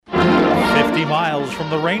30 miles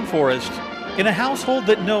from the rainforest, in a household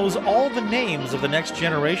that knows all the names of the Next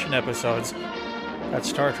Generation episodes. That's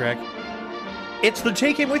Star Trek. It's the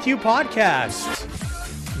Take Him With You podcast.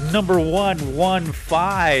 Number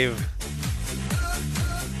 115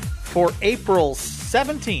 for April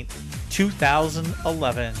 17th,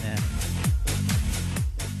 2011.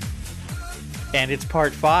 And it's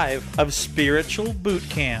part 5 of Spiritual Boot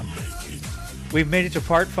Camp. We've made it to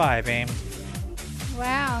part 5, Aim.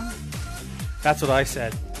 Wow. That's what I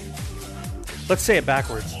said. Let's say it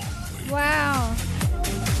backwards. Wow.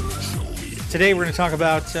 Today we're going to talk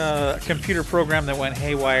about a computer program that went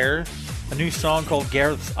haywire, a new song called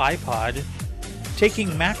Gareth's iPod,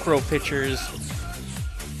 taking macro pictures,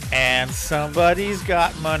 and somebody's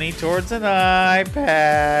got money towards an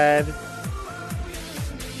iPad.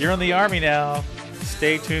 You're in the Army now.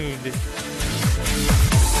 Stay tuned.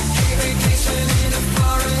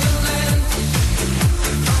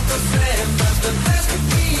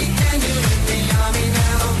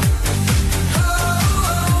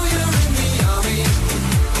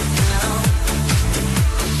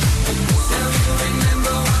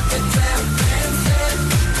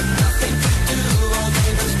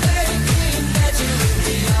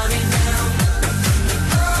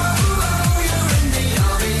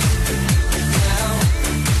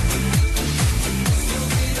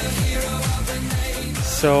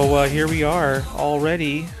 So here we are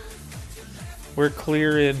already. We're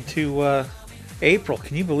clear into April.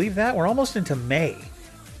 Can you believe that? We're almost into May.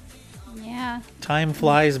 Yeah. Time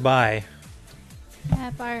flies by.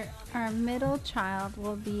 Yep, our middle child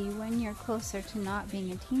will be 1 year closer to not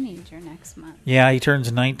being a teenager next month. Yeah, he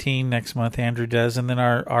turns 19 next month, Andrew does. And then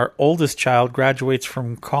our oldest child graduates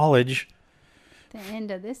from college. The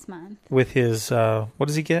end of this month. With his, what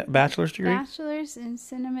does he get? Bachelor's degree? Bachelor's in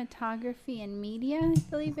Cinematography and Media, I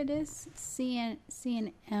believe it is.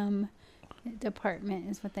 C&M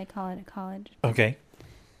department is what they call it at college. Okay.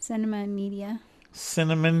 Cinema and Media.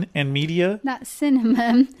 Cinnamon and Media? Not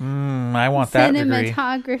cinema. I want that degree.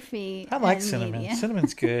 Cinematography. I like cinnamon. Media.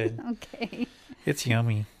 Cinnamon's good. Okay. It's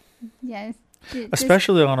yummy. Yes.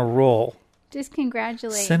 Especially on a roll. Just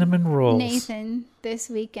congratulate Cinnamon rolls. Nathan this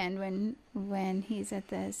weekend when he's at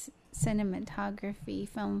the Cinematography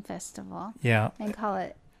Film Festival. Yeah. And call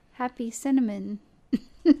it Happy Cinnamon,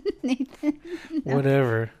 Nathan. No.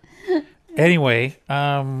 Whatever. Anyway,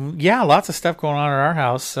 yeah, lots of stuff going on at our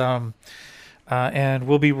house. And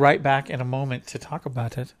we'll be right back in a moment to talk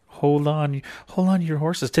about it. Hold on to your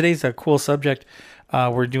horses. Today's a cool subject.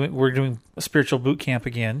 We're doing a spiritual boot camp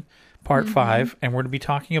again, part 5, and we're going to be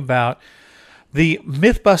talking about the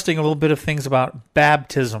myth busting, a little bit of things about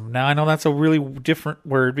baptism. Now, I know that's a really different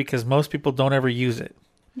word because most people don't ever use it.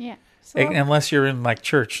 Yeah. So unless you're in like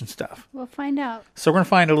church and stuff. We'll find out. So we're going to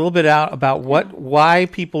find a little bit out about why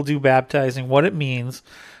people do baptizing, what it means,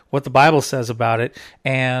 what the Bible says about it,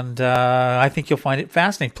 and I think you'll find it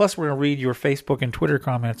fascinating. Plus, we're going to read your Facebook and Twitter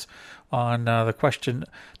comments on the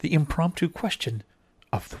impromptu question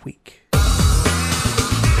of the week.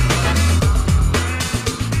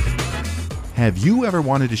 Have you ever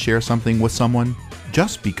wanted to share something with someone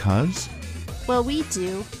just because? Well, we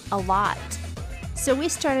do a lot. So we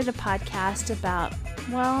started a podcast about,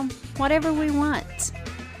 well, whatever we want.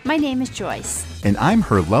 My name is Joyce. And I'm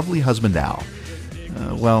her lovely husband, Al.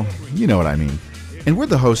 Well, you know what I mean. And we're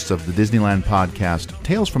the hosts of the Disneyland podcast,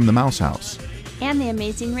 Tales from the Mouse House. And the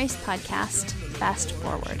Amazing Race podcast, Fast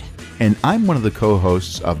Forward. And I'm one of the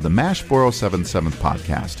co-hosts of the MASH 4077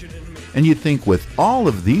 podcast. And you'd think with all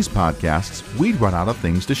of these podcasts, we'd run out of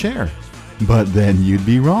things to share. But then you'd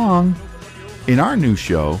be wrong. In our new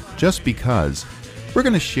show, Just Because, we're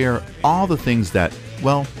going to share all the things that,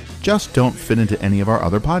 well, just don't fit into any of our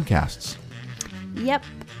other podcasts. Yep,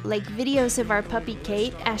 like videos of our puppy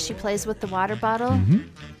Kate as she plays with the water bottle.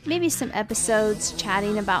 Maybe some episodes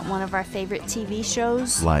chatting about one of our favorite TV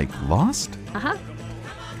shows. Like Lost? Uh-huh.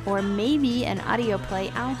 Or maybe an audio play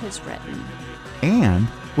Al has written. And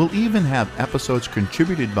we'll even have episodes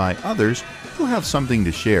contributed by others who have something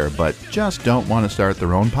to share but just don't want to start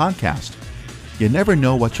their own podcast. You never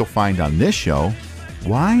know what you'll find on this show.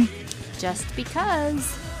 Why? Just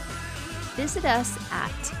because. Visit us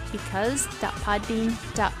at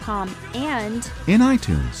because.podbean.com and in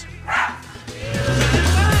iTunes.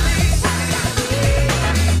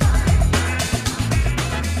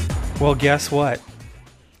 Well, guess what?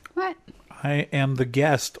 What? I am the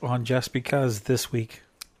guest on Just Because this week.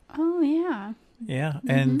 Oh, yeah. Yeah,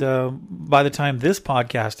 and by the time this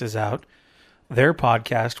podcast is out, their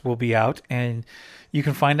podcast will be out, and you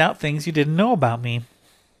can find out things you didn't know about me.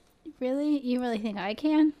 Really? You really think I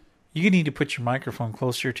can? You need to put your microphone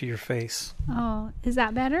closer to your face. Oh, is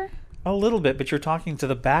that better? A little bit, but you're talking to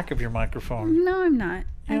the back of your microphone. No, I'm not.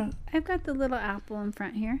 Yeah. I've got the little apple in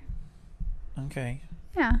front here. Okay.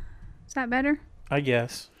 Yeah. Is that better? I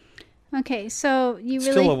guess. Okay, so you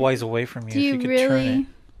really... Still a ways away from you. Do if you you could really... turn it.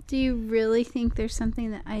 Do you really think there's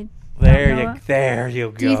something that I There don't know? there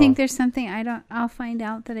you go. Do you think there's something I'll find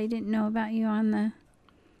out that I didn't know about you on the...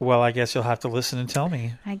 Well, I guess you'll have to listen and tell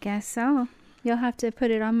me. I guess so. You'll have to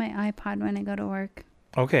put it on my iPod when I go to work.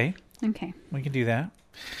 Okay. Okay. We can do that.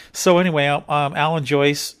 So anyway, Alan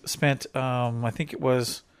Joyce spent, I think it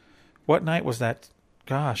was, what night was that?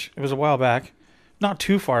 Gosh, it was a while back. Not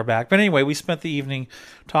too far back. But anyway, we spent the evening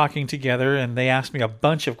talking together, and they asked me a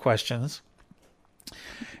bunch of questions.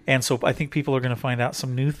 And so I think people are going to find out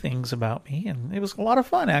some new things about me, and it was a lot of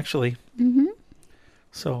fun, actually. Mm-hmm.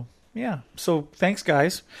 So, yeah. So thanks,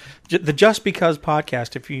 guys. The Just Because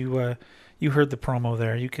podcast, if you you heard the promo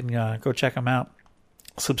there, you can go check them out.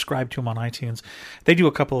 Subscribe to them on iTunes. They do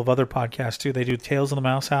a couple of other podcasts too. They do Tales of the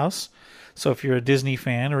Mouse House. So if you're a Disney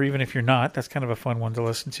fan, or even if you're not, that's kind of a fun one to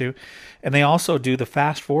listen to. And they also do the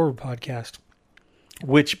Fast Forward podcast,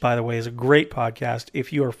 which, by the way, is a great podcast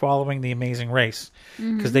if you are following The Amazing Race,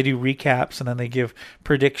 because they do recaps and then they give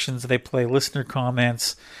predictions. They play listener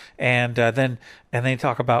comments, and then they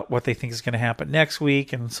talk about what they think is going to happen next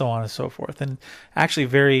week, and so on and so forth. And actually,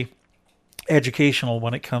 very educational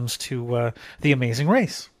when it comes to The Amazing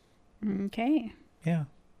Race. Okay. Yeah.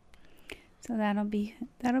 So that'll be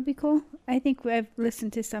cool. I think I've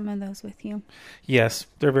listened to some of those with you. Yes,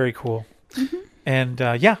 they're very cool. And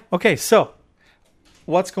yeah, okay, so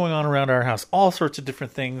what's going on around our house? All sorts of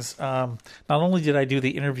different things. Not only did I do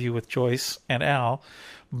the interview with Joyce and Al,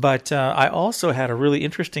 but I also had a really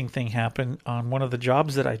interesting thing happen on one of the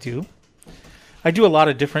jobs that I do. I do a lot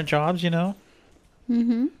of different jobs, you know.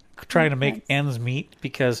 Mm-hmm. Trying to make ends meet,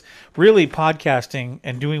 because really podcasting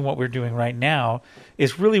and doing what we're doing right now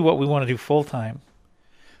is really what we want to do full time.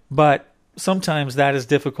 But sometimes that is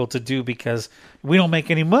difficult to do because we don't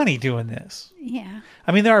make any money doing this. Yeah.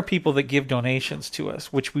 I mean, there are people that give donations to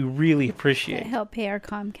us, which we really To appreciate. help pay our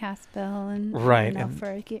Comcast bill and Right, you know, and for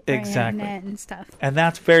our exactly. internet and stuff. And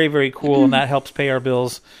that's very, very cool, and that helps pay our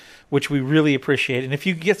bills, which we really appreciate. And if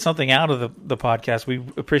you get something out of the podcast, we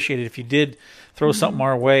appreciate it. If you did throw something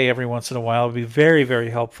our way every once in a while, it would be very, very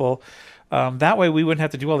helpful. That way we wouldn't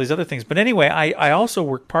have to do all these other things. But anyway, I also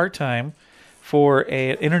work part-time for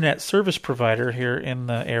an internet service provider here in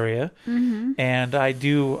the area. Mm-hmm. And I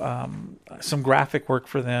do some graphic work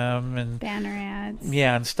for them. And Banner ads.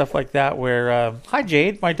 yeah, and stuff like that where... hi,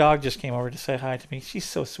 Jade. My dog just came over to say hi to me. She's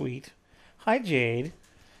so sweet. Hi, Jade.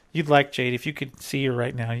 You'd like Jade. If you could see her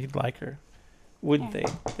right now, you'd like her. Wouldn't they?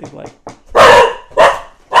 They'd like...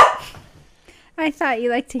 I thought you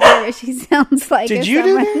liked to hear what she sounds like. Did as you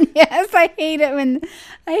do someone. Yes, I hate it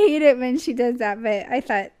when she does that, but I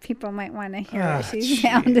thought people might want to hear what she geez.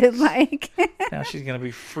 sounded like. Now she's going to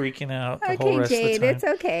be freaking out the whole Okay, rest Jade, of the time. it's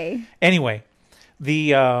okay. Anyway,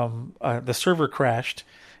 the server crashed,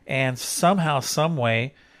 and somehow, some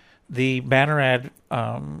way, the banner ad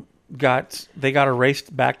got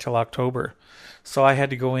erased back till October. So I had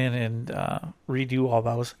to go in and redo all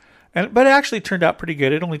those. But it actually turned out pretty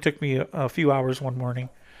good. It only took me a few hours one morning.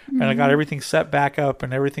 And I got everything set back up,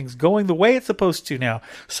 and everything's going the way it's supposed to now.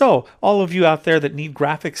 So all of you out there that need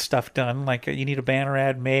graphic stuff done, like you need a banner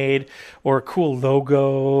ad made, or a cool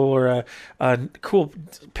logo, or a cool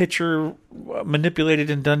picture manipulated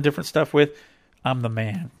and done different stuff with, I'm the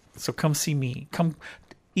man. So come see me. Come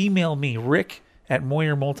email me,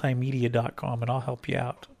 rick@moyermultimedia.com, and I'll help you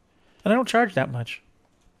out. And I don't charge that much.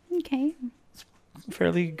 Okay.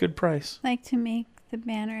 Fairly good price. Like to make the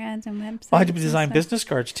banner ads and websites. I had to and design stuff. business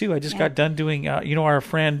cards too. I just got done doing, our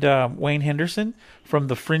friend Wayne Henderson from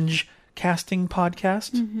the Fringe Casting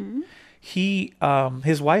podcast. Mm-hmm. He,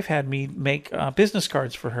 his wife had me make business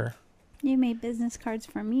cards for her. You made business cards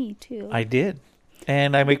for me too. I did,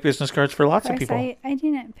 and I make business cards for lots of people. I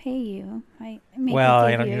didn't pay you. Maybe Well,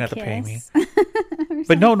 give you don't you even a have to pay me. kiss.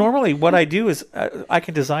 But no, normally what I do is I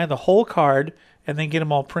can design the whole card and then get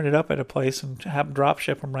them all printed up at a place and have them drop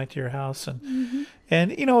ship them right to your house. And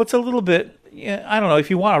and it's a little bit. I don't know, if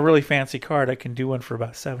you want a really fancy card, I can do one for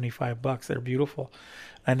about $75. They're beautiful.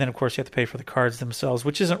 And then of course you have to pay for the cards themselves,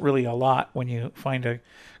 which isn't really a lot when you find a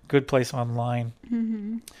good place online.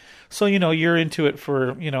 Mm-hmm. So you're into it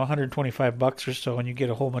for $125 or so, and you get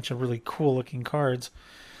a whole bunch of really cool looking cards.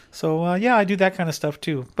 So yeah, I do that kind of stuff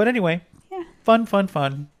too. But anyway, Yeah. fun.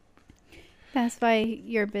 That's why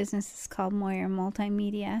your business is called Moyer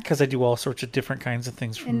Multimedia. Because I do all sorts of different kinds of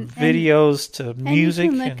things, from And- videos to music.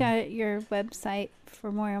 And you can look at your website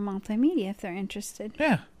for Moyer Multimedia if they're interested.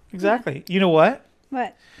 Yeah, exactly. You know what?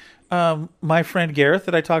 What? My friend Gareth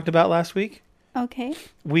that I talked about last week. Okay.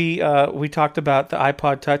 We talked about the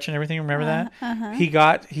iPod Touch and everything. Remember that?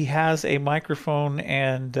 He has a microphone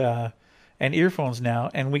and earphones now,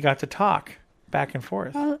 and we got to talk back and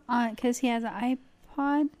forth. Oh, because he has an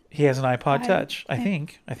iPod. He has an iPod Touch. I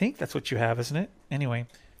think that's what you have, isn't it? Anyway,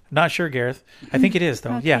 not sure, Gareth. I think it is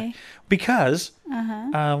though. Okay. Yeah, because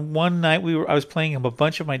one night I was playing him a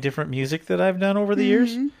bunch of my different music that I've done over the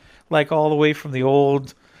years, like all the way from the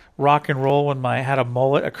old rock and roll when I had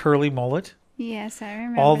a curly mullet. Yes, I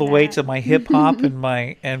remember. All the way that. to my hip hop and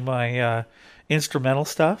my instrumental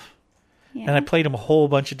stuff. Yeah. And I played him a whole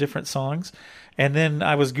bunch of different songs. And then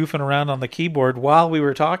I was goofing around on the keyboard while we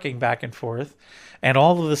were talking back and forth. And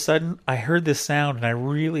all of a sudden, I heard this sound and I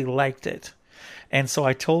really liked it. And so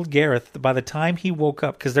I told Gareth that by the time he woke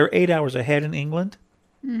up, because they're 8 hours ahead in England,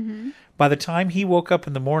 by the time he woke up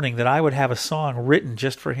in the morning, that I would have a song written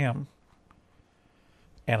just for him.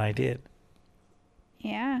 And I did.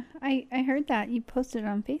 Yeah, I heard that. You posted it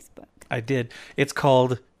on Facebook. I did. It's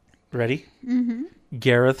called, ready?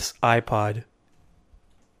 Gareth's iPod.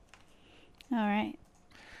 All right.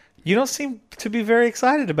 You don't seem to be very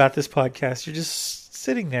excited about this podcast. You're just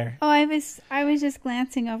sitting there. Oh, I was just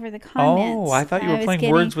glancing over the comments. Oh, I thought you were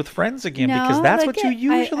playing Words with Friends again, because that's what you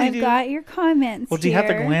usually do. I've got your comments. Well, do you have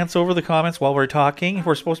to here. glance over the comments while we're talking?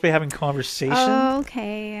 We're supposed to be having conversation. Oh,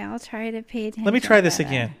 okay. I'll try to pay attention. Let me try this better.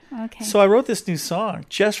 again. Okay. So I wrote this new song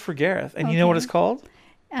just for Gareth, and you know what it's called?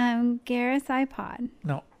 Gareth's iPod.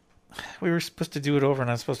 No, we were supposed to do it over,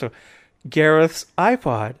 and I was supposed to. Gareth's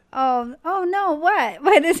iPod. Oh no! What?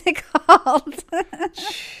 What is it called?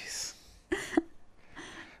 Jeez.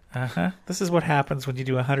 This is what happens when you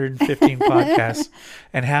do 115 podcasts,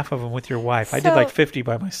 and half of them with your wife. I did like 50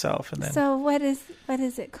 by myself, and then. So what is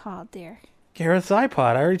it called, dear? Gareth's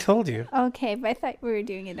iPod. I already told you. Okay, but I thought we were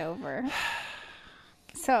doing it over.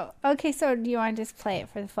 So do you want to just play it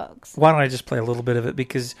for the folks? Why don't I just play a little bit of it?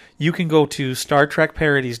 Because you can go to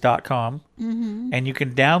StarTrekParodies.com and you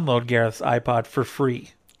can download Gareth's iPod for free.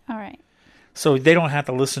 All right. So they don't have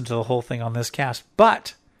to listen to the whole thing on this cast.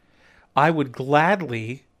 But I would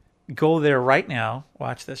gladly go there right now.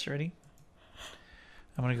 Watch this. Ready?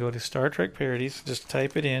 I'm going to go to Star Trek Parodies. Just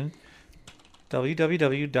type it in.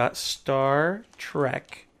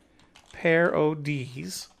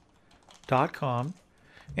 www.StarTrekParodies.com.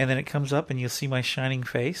 And then it comes up and you'll see my shining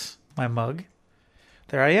face, my mug.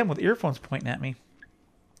 There I am with earphones pointing at me.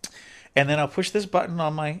 And then I'll push this button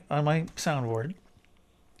on my soundboard.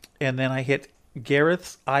 And then I hit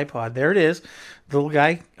Gareth's iPod. There it is. The little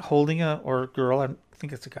guy holding or girl, I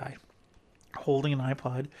think it's a guy, holding an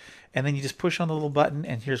iPod. And then you just push on the little button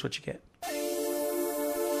and here's what you get.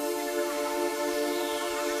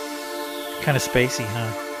 Kind of spacey,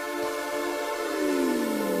 huh?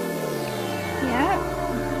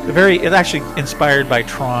 It's actually inspired by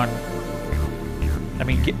Tron. I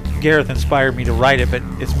mean, Gareth inspired me to write it, but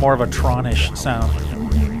it's more of a Tron-ish sound.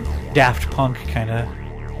 Daft Punk kind of.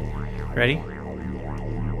 Ready?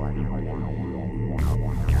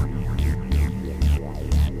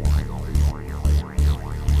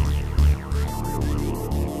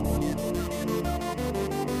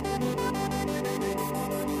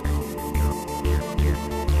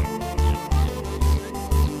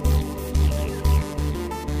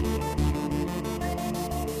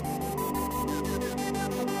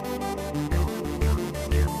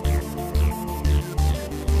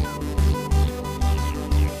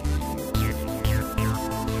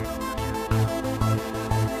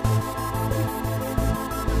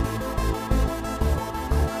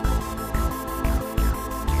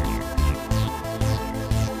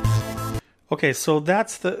 Okay, so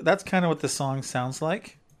that's kind of what the song sounds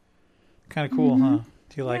like. Kind of cool, huh?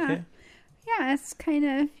 Do you like it? Yeah, it's kind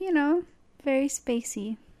of, very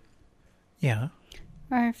spacey. Yeah.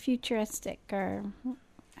 Or futuristic, or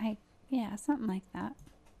something like that.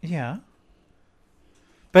 Yeah.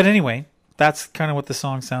 But anyway, that's kind of what the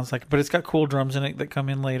song sounds like. But it's got cool drums in it that come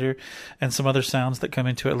in later, and some other sounds that come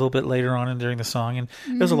into it a little bit later on and during the song, and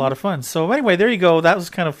it was a lot of fun. So anyway, there you go. That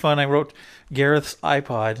was kind of fun. I wrote Gareth's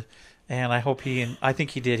iPod. And I think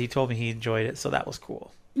he did. He told me he enjoyed it, so that was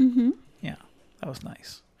cool. Mm-hmm. Yeah, that was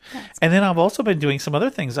nice. That's and then I've also been doing some other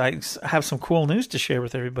things. I have some cool news to share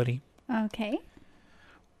with everybody. Okay.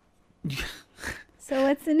 So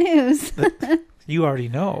what's the news? You already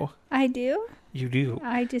know. I do? You do.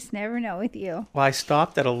 I just never know with you. Well, I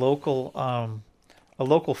stopped at a local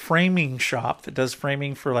framing shop that does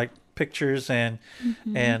framing for like pictures and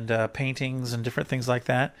paintings and different things like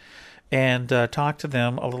that. And talk to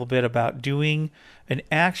them a little bit about doing an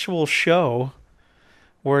actual show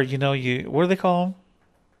where, what do they call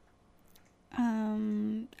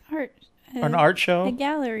them? art. An art show? A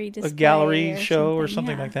gallery display. A gallery show or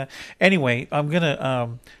something yeah. like that. Anyway, I'm going to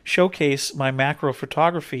showcase my macro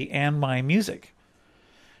photography and my music.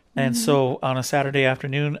 And so on a Saturday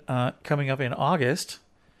afternoon coming up in August,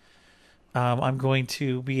 I'm going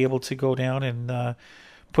to be able to go down and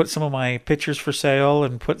put some of my pictures for sale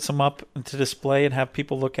and put some up to display and have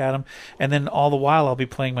people look at them. And then all the while I'll be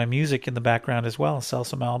playing my music in the background as well and sell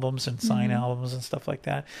some albums and sign albums and stuff like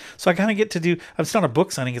that. So I kind of get to do, it's not a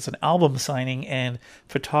book signing, it's an album signing and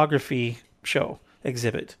photography show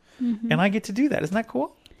exhibit. And I get to do that. Isn't that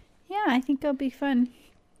cool? Yeah, I think it'll be fun.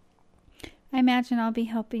 I imagine I'll be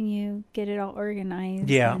helping you get it all organized.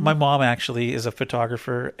 Yeah, and- my mom actually is a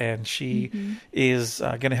photographer, and she is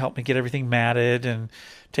going to help me get everything matted and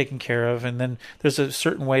taken care of. And then there's a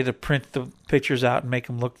certain way to print the pictures out and make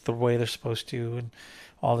them look the way they're supposed to and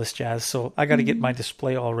all this jazz. So I got to get my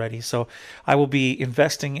display all ready. So I will be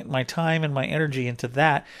investing my time and my energy into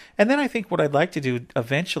that. And then I think what I'd like to do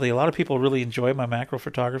eventually, a lot of people really enjoy my macro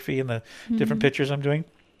photography and the different pictures I'm doing.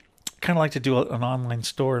 Kind of like to do an online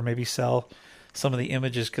store and maybe sell some of the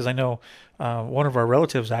images, because I know one of our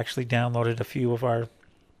relatives actually downloaded a few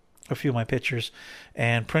of my pictures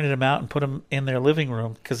and printed them out and put them in their living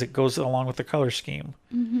room because it goes along with the color scheme.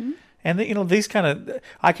 And these kind of,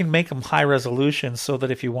 I can make them high resolution so that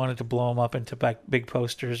if you wanted to blow them up into big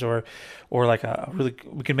posters or like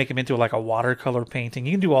we can make them into like a watercolor painting.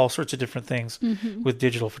 You can do all sorts of different things with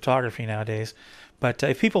digital photography nowadays. But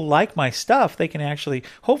if people like my stuff, they can actually,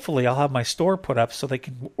 hopefully I'll have my store put up so they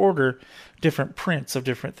can order different prints of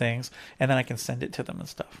different things, and then I can send it to them and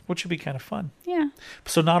stuff, which would be kind of fun. Yeah.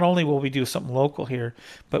 So not only will we do something local here,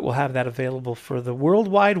 but we'll have that available for the World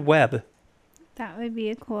Wide Web. That would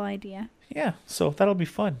be a cool idea. Yeah, so that'll be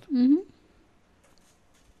fun.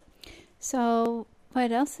 So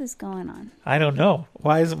what else is going on? I don't know.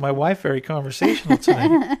 Why isn't my wife very conversational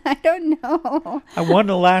tonight? I don't know. I won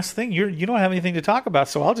the last thing. You don't have anything to talk about,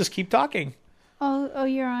 so I'll just keep talking. Oh,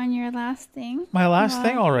 you're on your last thing? My last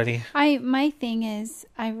thing already. My thing is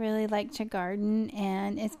I really like to garden,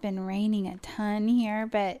 and it's been raining a ton here,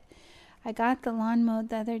 but I got the lawn mowed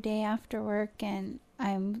the other day after work, and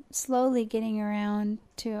I'm slowly getting around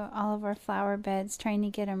to all of our flower beds, trying to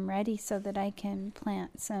get them ready so that I can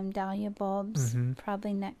plant some dahlia bulbs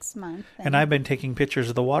probably next month. And I've been taking pictures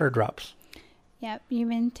of the water drops. Yep, you've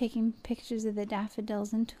been taking pictures of the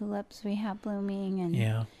daffodils and tulips we have blooming. And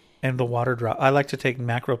Yeah. And the water drop. I like to take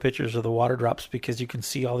macro pictures of the water drops because you can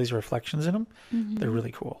see all these reflections in them. They're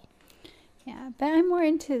really cool. Yeah, but I'm more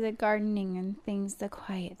into the gardening and things, the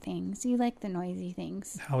quiet things. You like the noisy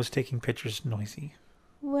things. How is taking pictures noisy?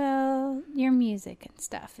 Well, your music and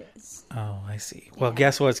stuff is. Oh, I see. Well,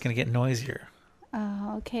 guess what? It's going to get noisier.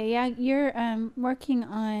 Oh, okay. Yeah, you're working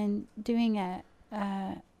on doing a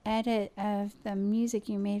edit of the music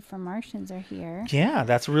you made for Martians Are Here. Yeah,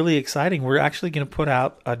 that's really exciting. We're actually going to put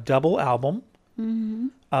out a double album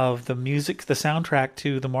of the music, the soundtrack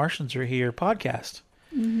to the Martians Are Here podcast.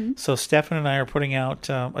 So Stefan and I are putting out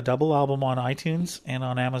a double album on iTunes and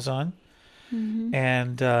on Amazon.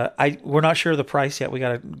 And we're not sure of the price yet. We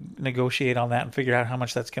got to negotiate on that and figure out how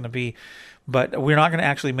much that's going to be. But we're not going to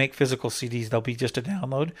actually make physical CDs. They'll be just a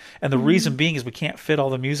download. And the reason being is we can't fit all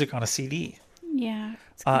the music on a CD. Yeah.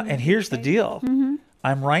 And here's the deal.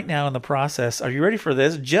 I'm right now in the process. Are you ready for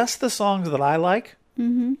this? Just the songs that I like.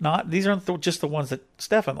 These aren't just the ones that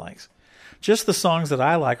Stefan likes. Just the songs that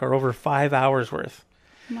I like are over 5 hours worth.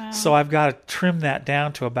 Wow. So I've got to trim that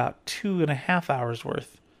down to about 2.5 hours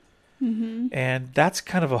worth. And that's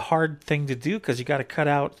kind of a hard thing to do because you got to cut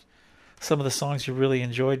out some of the songs you really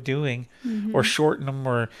enjoyed doing or shorten them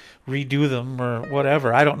or redo them or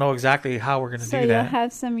whatever. I don't know exactly how we're going to do that. So you'll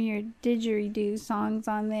have some of your didgeridoo songs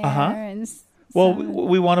on there. And Well,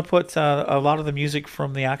 we want to put a lot of the music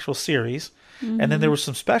from the actual series. And then there were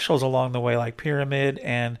some specials along the way, like Pyramid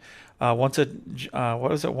and Once a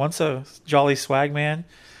Jolly Swag Man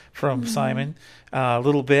from Simon, a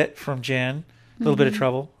little bit from Jen, a little bit of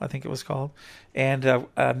Trouble, I think it was called. And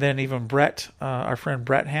then even Brett, our friend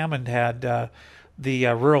Brett Hammond had the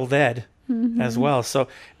Rural Dead as well. So,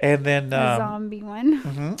 and then a zombie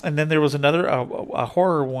one. and then there was another a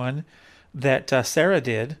horror one that Sarah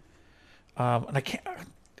did. And I can't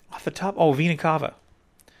off the top. Oh, Vina Cava.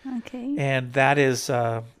 Okay. And that is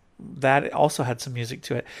that also had some music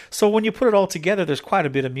to it. So when you put it all together, there's quite a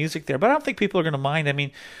bit of music there. But I don't think people are going to mind. I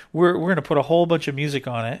mean, we're going to put a whole bunch of music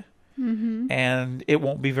on it, and it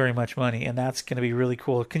won't be very much money, and that's going to be really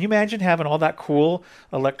cool. Can you imagine having all that cool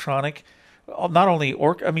electronic? Not only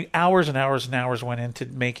hours and hours and hours went into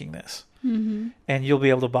making this, and you'll be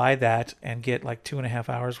able to buy that and get like 2.5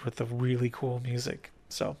 hours worth of really cool music.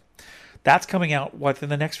 So that's coming out in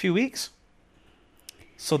the next few weeks.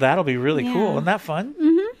 So that'll be really cool. Isn't that fun?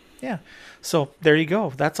 Mm-hmm. Yeah. So there you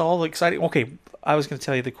go. That's all exciting. Okay, I was going to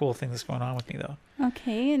tell you the cool thing that's going on with me though.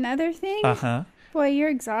 Okay, another thing. Boy, you're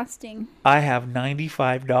exhausting. I have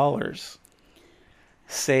 $95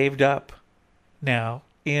 saved up now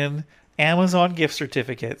in Amazon gift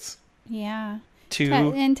certificates. Yeah.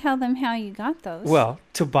 And tell them how you got those. Well,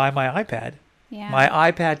 to buy my iPad. Yeah.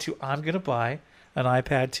 My iPad 2. I'm going to buy an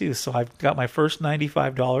iPad 2. So I've got my first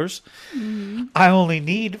 $95. Mm-hmm. I only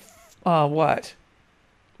need, what?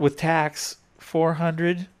 With tax,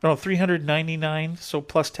 $399, so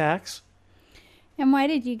plus tax. And why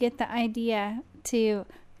did you get the idea to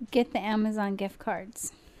get the Amazon gift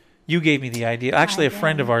cards? You gave me the idea. Actually, a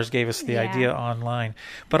friend of ours gave us the idea online.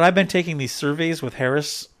 But I've been taking these surveys with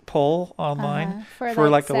Harris Poll online for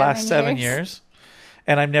like the last 7 years.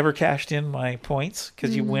 And I've never cashed in my points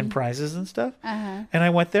because you win prizes and stuff. And I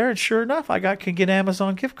went there, and sure enough, could get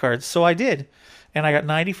Amazon gift cards. So I did. And I got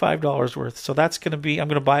 $95 worth. So that's going to be, I'm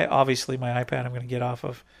going to buy, obviously, my iPad I'm going to get off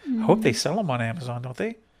of. I hope they sell them on Amazon, don't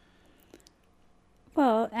they?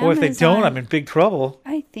 Well, Amazon, if they don't, I'm in big trouble.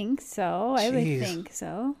 I think so. Jeez. I would think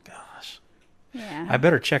so. Gosh. Yeah. I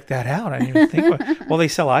better check that out. I didn't even think about it. Well, they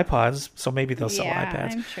sell iPods, so maybe they'll sell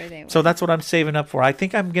iPads. I'm sure they will. So that's what I'm saving up for. I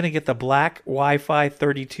think I'm going to get the black Wi-Fi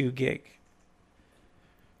 32 gig.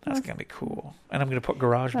 That's going to be cool. And I'm going to put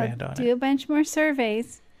GarageBand on it. Do a bunch more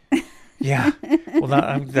surveys. Yeah. Well,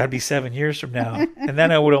 that'd be 7 years from now. And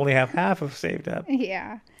then I would only have half of saved up.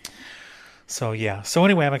 Yeah. So, yeah. So,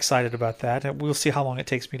 anyway, I'm excited about that. And we'll see how long it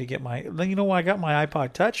takes me to get my... You know, I got my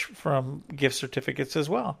iPod Touch from gift certificates as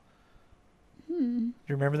well. You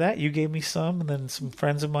remember that? You gave me some, and then some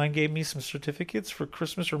friends of mine gave me some certificates for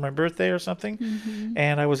Christmas or my birthday or something. Mm-hmm.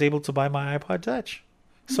 And I was able to buy my iPod Touch.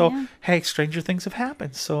 So, hey, stranger things have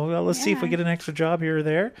happened. So, let's see if we get an extra job here or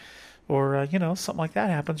there. Or, something like that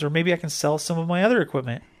happens. Or maybe I can sell some of my other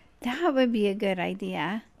equipment. That would be a good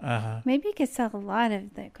idea. Maybe you could sell a lot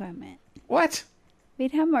of the equipment. What?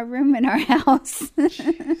 We'd have more room in our house.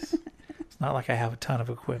 Jeez. It's not like I have a ton of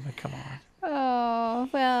equipment. Come on. Oh,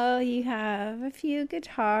 well, you have a few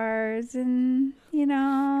guitars and,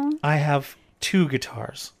 I have 2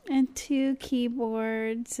 guitars. And 2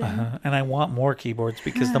 keyboards. And I want more keyboards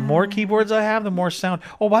because the more keyboards I have, the more sound.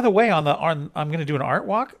 Oh, by the way, I'm going to do an art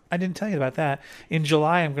walk. I didn't tell you about that. In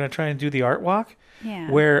July, I'm going to try and do the art walk. Yeah.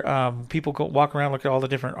 Where people go walk around, look at all the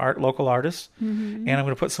different local artists. Mm-hmm. And I'm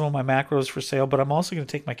going to put some of my macros for sale. But I'm also going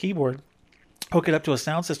to take my keyboard, hook it up to a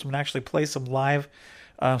sound system, and actually play some live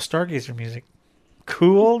Stargazer music.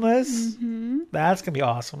 Coolness. Mm-hmm. That's going to be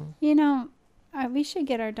awesome. We should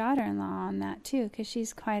get our daughter-in-law on that too, because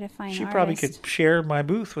she's quite a fine artist. She probably could share my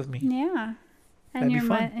booth with me. Yeah. That'd be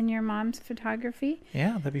fun. And your mom's photography.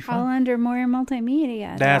 Yeah, that'd be fun. All under Moyer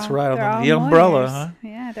Multimedia. That's right. Under the umbrella, huh?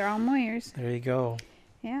 Yeah, they're all Moyers. There you go.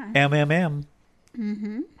 Yeah. MMM.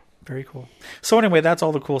 Mm-hmm. Very cool. So anyway, that's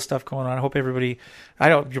all the cool stuff going on. I hope everybody...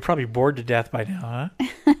 You're probably bored to death by now, huh?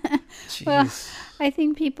 Jeez. Well, I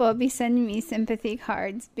think people will be sending me sympathy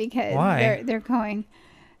cards because they're going...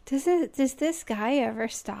 Does this guy ever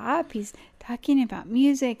stop? He's talking about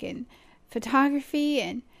music and photography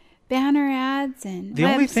and banner ads and the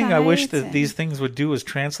only thing I wish that these things would do is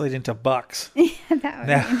translate into bucks. Yeah, that would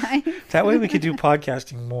be nice. That way we could do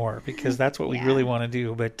podcasting more because that's what we really want to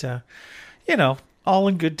do. But all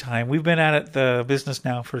in good time. We've been at the business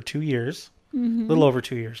now for 2 years, a little over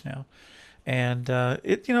 2 years now, and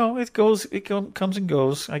it comes and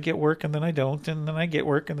goes. I get work and then I don't, and then I get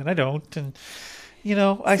work and then I don't, and.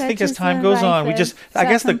 I think as time goes on, we just, I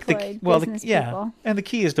guess and the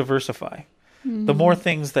key is diversify. Mm-hmm. The more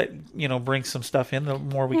things that, bring some stuff in, the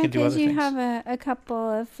more we can do other things. You have a couple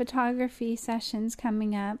of photography sessions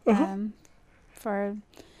coming up for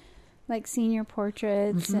like senior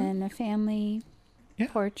portraits and a family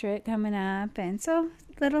portrait coming up. And so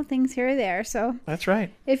little things here or there. So that's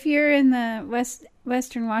right. If you're in the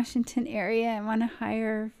Western Washington area and want to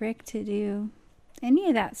hire Rick to do any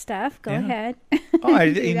of that stuff, go ahead.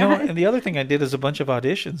 And the other thing I did is a bunch of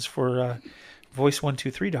auditions for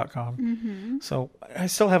voice123.com. Mm-hmm. So I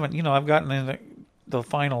still haven't, I've gotten in the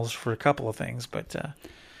finals for a couple of things, but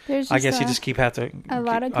I guess you just have to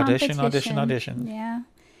audition. Yeah.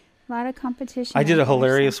 A lot of competition. I did a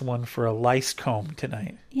hilarious one for a lice comb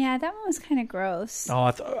tonight. Yeah, that one was kind of gross.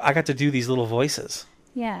 Oh, I got to do these little voices.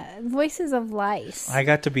 Yeah, voices of lice. I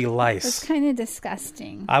got to be lice. It's kind of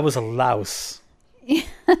disgusting. I was a louse.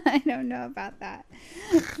 I don't know about that.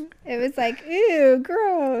 It was like, ooh,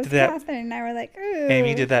 gross. Catherine and I were like, ooh.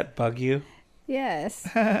 Amy, did that bug you? Yes.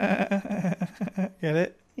 Get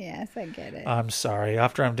it? Yes, I get it. I'm sorry.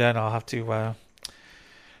 After I'm done, I'll have to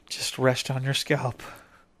just rest on your scalp.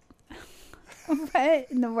 What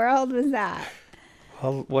in the world was that?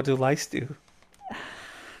 Well, what do lice do?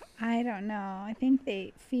 I don't know. I think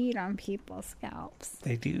they feed on people's scalps,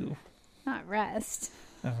 They do. not rest.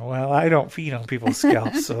 Well, I don't feed on people's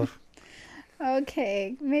scalps, so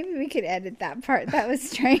Okay, maybe we could edit that part. That was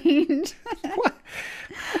strange.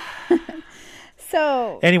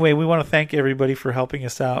 So, anyway, we want to thank everybody for helping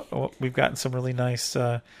us out. We've gotten some really nice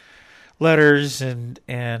letters, and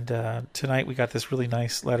tonight we got this really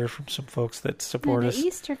nice letter from some folks that support and us, an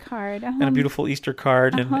Easter card, and a beautiful Easter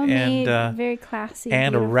card, a homemade, and very classy,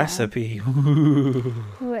 and a beautiful. recipe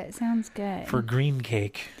Ooh, it sounds good. for green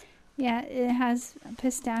cake. Yeah, it has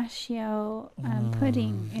pistachio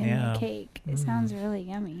pudding in yeah. the cake. It sounds really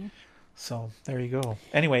yummy. So there you go.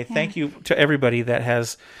 Anyway, thank you to everybody that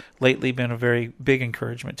has lately been a very big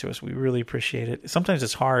encouragement to us. We really appreciate it. Sometimes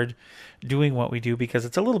it's hard doing what we do because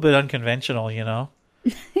it's a little bit unconventional, you know.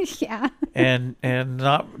 Yeah. and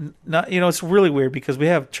not it's really weird because we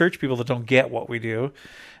have church people that don't get what we do.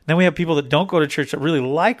 Then we have people that don't go to church that really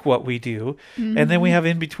like what we do. Mm-hmm. And then we have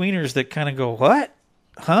in-betweeners that kind of go, "What?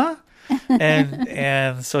 Huh?"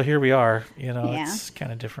 and so here we are, It's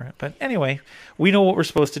kind of different. But anyway, we know what we're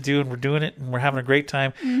supposed to do, and we're doing it, and we're having a great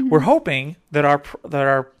time. Mm-hmm. We're hoping that our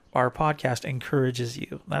podcast encourages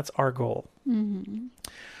you. That's our goal. Mm-hmm.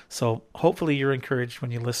 So hopefully you're encouraged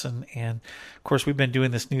when you listen. And of course, we've been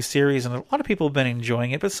doing this new series, and a lot of people have been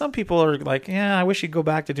enjoying it. But some people are like, "Yeah, I wish you'd go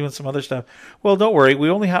back to doing some other stuff." Well, don't worry.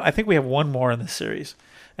 I think we have one more in this series.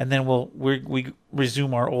 And then we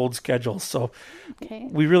resume our old schedule. So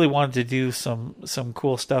we really wanted to do some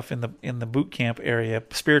cool stuff in the boot camp area,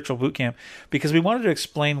 spiritual boot camp, because we wanted to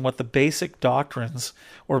explain what the basic doctrines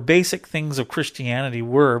or basic things of Christianity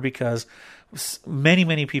were, because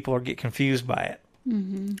many people get confused by it.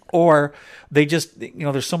 Mm-hmm. Or they just,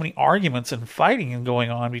 there's so many arguments and fighting and going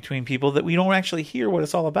on between people that we don't actually hear what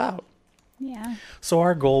it's all about. Yeah. So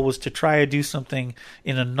our goal was to try to do something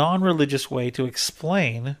in a non-religious way to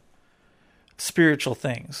explain spiritual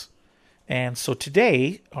things. And so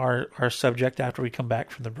today, our subject, after we come back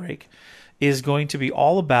from the break, is going to be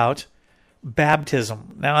all about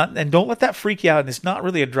baptism. Now, and don't let that freak you out. And it's not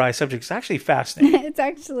really a dry subject. It's actually fascinating. It's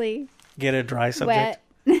actually get a dry subject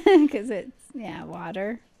wet because it's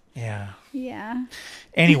water. Yeah. Yeah.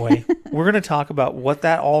 Anyway, we're going to talk about what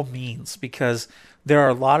that all means, because there are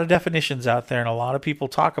a lot of definitions out there and a lot of people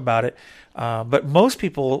talk about it. But most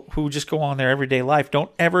people who just go on their everyday life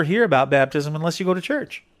don't ever hear about baptism unless you go to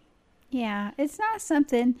church. Yeah. It's not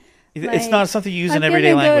something. It's not something you use in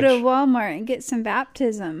everyday language. I'm going to go to Walmart and get some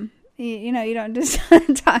baptism. You don't just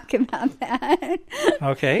talk about that.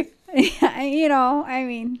 Okay. Yeah. I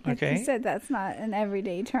mean, like okay. you said, that's not an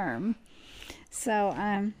everyday term. So,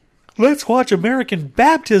 let's watch American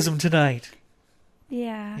baptism tonight.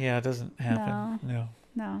 Yeah. Yeah, it doesn't happen.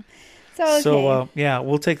 No. So, okay. So,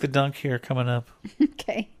 we'll take the dunk here coming up.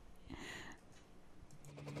 Okay.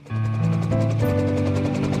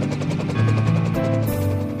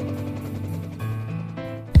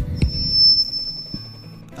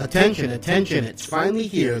 Attention, it's finally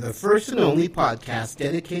here, the first and only podcast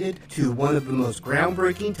dedicated to one of the most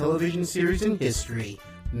groundbreaking television series in history,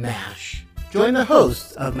 MASH. Join the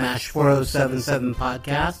hosts of MASH 4077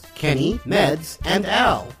 podcast, Kenny, Meds, and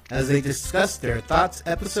Al, as they discuss their thoughts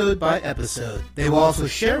episode by episode. They will also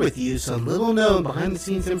share with you some little-known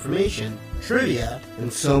behind-the-scenes information, trivia,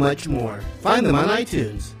 and so much more. Find them on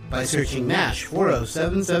iTunes by searching MASH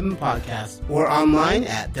 4077 podcast or online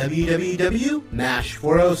at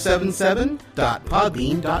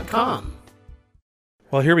www.mash4077.podbean.com.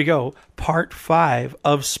 Well, here we go. Part 5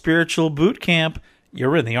 of Spiritual Boot Camp.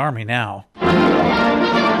 You're in the Army now.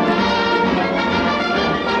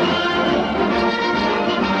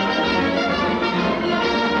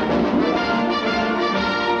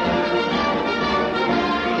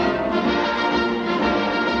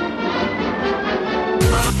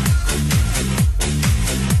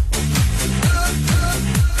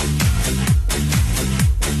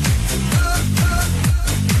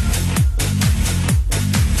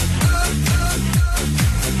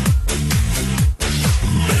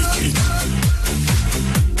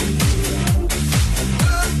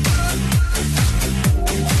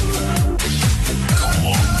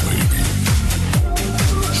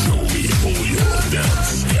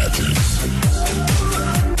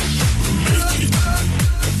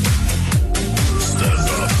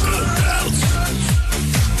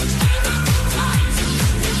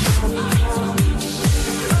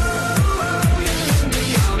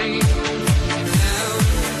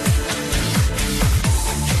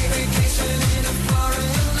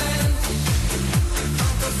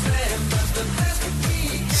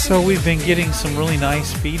 So we've been getting some really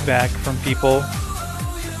nice feedback from people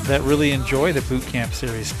that really enjoy the boot camp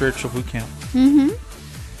series, Spiritual Boot Camp. Mm-hmm.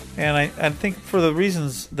 And I think for the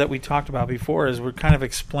reasons that we talked about before is we're kind of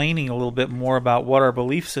explaining a little bit more about what our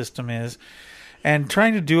belief system is and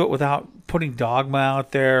trying to do it without putting dogma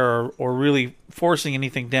out there or really forcing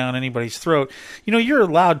anything down anybody's throat. You know, you're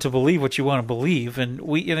allowed to believe what you want to believe, and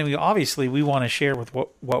obviously we want to share with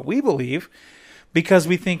what we believe because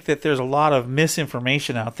we think that there's a lot of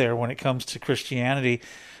misinformation out there when it comes to Christianity.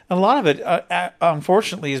 And a lot of it,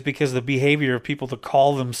 unfortunately, is because of the behavior of people that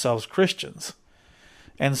call themselves Christians.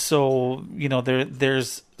 And so, you know,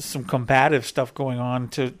 there's some combative stuff going on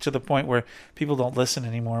to the point where people don't listen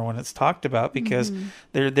anymore when it's talked about because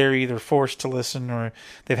they're either forced to listen or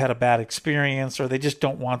they've had a bad experience or they just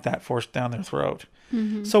don't want that forced down their throat.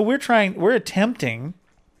 Mm-hmm. So we're attempting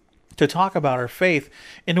to talk about our faith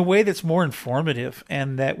in a way that's more informative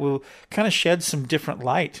and that will kind of shed some different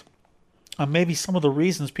light on maybe some of the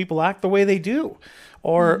reasons people act the way they do,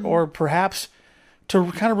 or perhaps to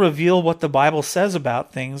kind of reveal what the Bible says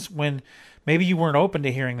about things when maybe you weren't open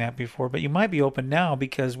to hearing that before, but you might be open now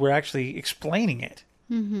because we're actually explaining it.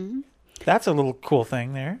 Mm-hmm. That's a little cool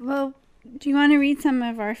thing there. Well, do you want to read some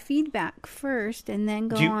of our feedback first and then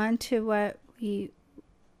go on to what we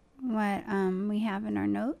have in our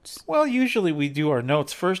notes? Well, usually we do our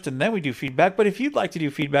notes first and then we do feedback, but if you'd like to do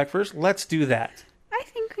feedback first, let's do that. I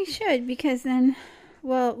think we should because then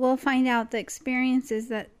we'll find out the experiences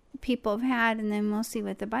that people have had, and then we'll see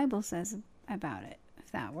what the Bible says about it,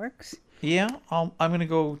 if that works. Yeah, I'm going to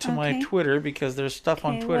go to my Twitter because there's stuff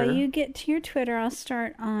on Twitter. Well, you get to your Twitter. I'll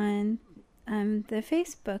start on the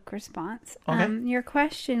Facebook response. Okay. Your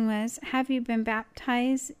question was, have you been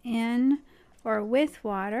baptized in or with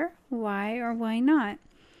water? Why or why not?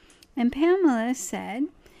 And Pamela said,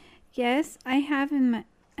 yes, I have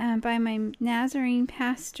by my Nazarene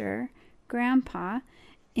pastor, Grandpa,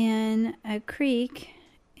 in a creek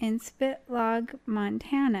in Spitlog,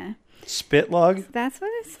 Montana. Spitlog? That's what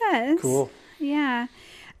it says. Cool. Yeah.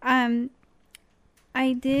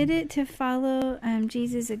 I did it to follow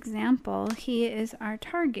Jesus' example. He is our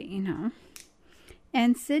target, you know.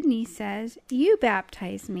 And Sydney says, you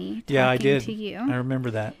baptized me. Yeah, I did. To you. I remember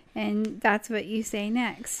that. And that's what you say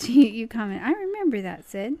next. You comment, I remember that,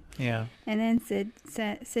 Sid. Yeah. And then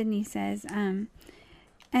Sydney says, and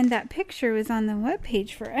that picture was on the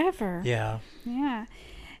webpage forever. Yeah. Yeah.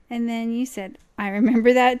 And then you said, I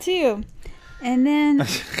remember that too. And then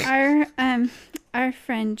our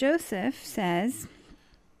friend Joseph says,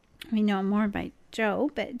 we know more by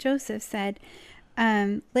Joe, but Joseph said,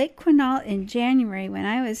 Lake Quinault in January when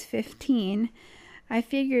I was 15, I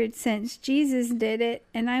figured since Jesus did it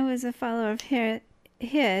and I was a follower of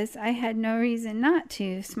his, I had no reason not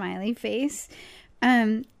to, smiley face.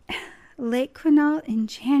 Lake Quinault in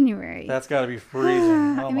January. That's got to be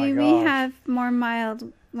freezing. Oh, my gosh. We have more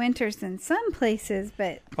mild winters than some places,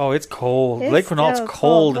 but it's cold. Lake Quinault's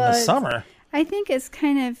cold in the summer. I think it's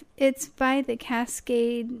it's by the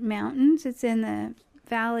Cascade Mountains. It's in the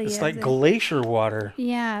valley. It's like glacier water.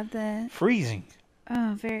 Yeah, freezing.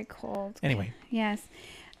 Oh, very cold. Anyway. Yes.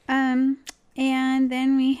 And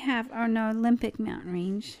then we have Olympic Mountain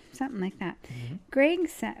Range, something like that. Mm-hmm. Greg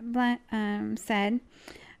said,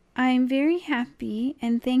 I'm very happy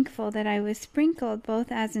and thankful that I was sprinkled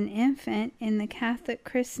both as an infant in the Catholic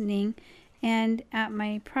christening and at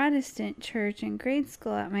my Protestant church in grade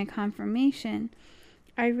school at my confirmation.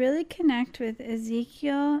 I really connect with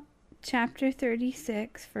Ezekiel chapter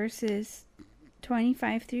 36, verses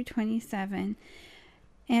 25 through 27,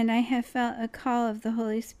 and I have felt a call of the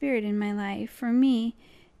Holy Spirit in my life. For me,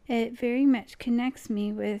 it very much connects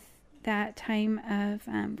me with that time of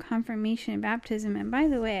confirmation and baptism. And by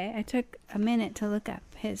the way, I took a minute to look up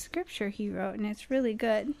his scripture he wrote, and it's really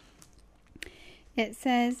good. It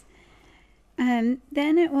says, then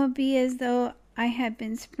it will be as though I had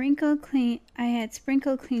sprinkled clean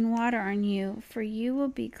water on you, for you will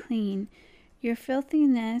be clean. Your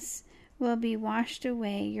filthiness will be washed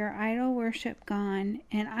away, your idol worship gone,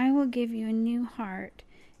 and I will give you a new heart,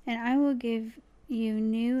 and I will give you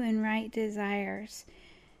new and right desires,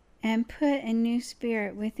 and put a new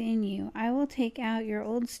spirit within you. I will take out your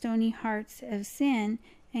old stony hearts of sin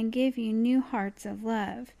and give you new hearts of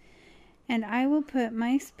love. And I will put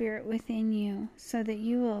my spirit within you, so that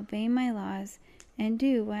you will obey my laws and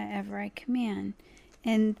do whatever I command.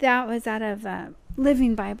 And that was out of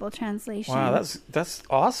Living Bible translation. Wow, that's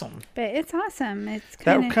awesome. But it's awesome. It's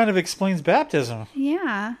kind of explains baptism.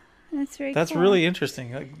 Yeah, that's very That's cool. really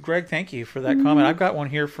interesting. Greg, thank you for that comment. I've got one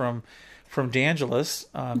here from D'Angelis.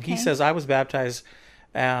 He says, I was baptized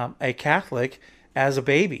a Catholic as a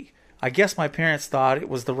baby. I guess my parents thought it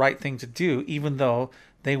was the right thing to do, even though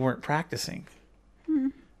they weren't practicing.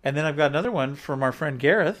 And then I've got another one from our friend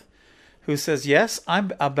Gareth, who says, yes, I'm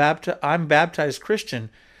baptized Christian,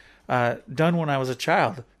 done when I was a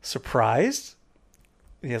child. Surprised?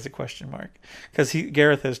 He has a question mark. Because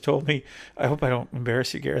Gareth has told me, I hope I don't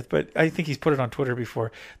embarrass you, Gareth, but I think he's put it on Twitter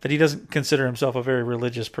before, that he doesn't consider himself a very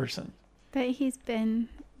religious person. But he's been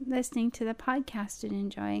listening to the podcast and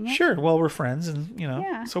enjoying it. Sure. Well, we're friends, and,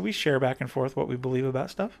 Yeah. so we share back and forth what we believe about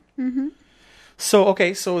stuff. Mm-hmm. So,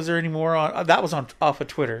 okay, so is there any more on... that was off of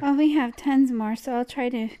Twitter. Oh, we have tons more, so I'll try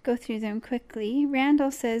to go through them quickly. Randall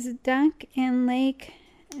says, dunk in Lake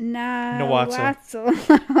Nawatzel.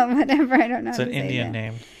 Whatever, I don't know. It's an Indian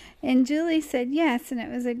name. And Julie said, yes, and it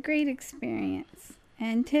was a great experience.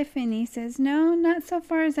 And Tiffany says, no, not so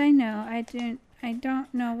far as I know. I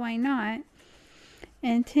don't know why not.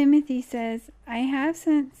 And Timothy says, I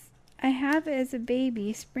have as a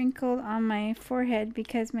baby sprinkled on my forehead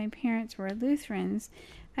because my parents were Lutherans.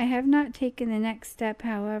 I have not taken the next step,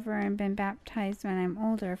 however, and been baptized when I'm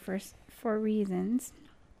older for reasons. ...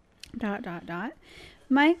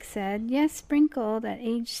 Mike said, yes, sprinkled at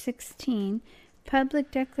age 16.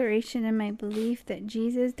 Public declaration of my belief that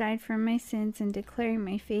Jesus died for my sins and declaring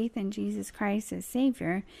my faith in Jesus Christ as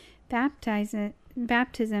Savior.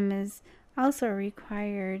 Baptism is also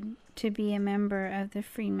required to be a member of the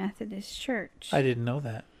Free Methodist Church. I didn't know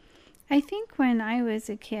that. I think when I was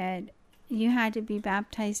a kid, you had to be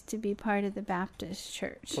baptized to be part of the Baptist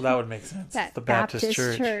Church. Well, that would make sense. The Baptist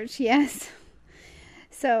Church. Yes.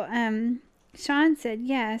 So, Sean said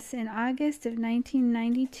yes in August of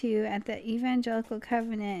 1992 at the Evangelical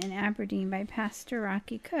Covenant in Aberdeen by Pastor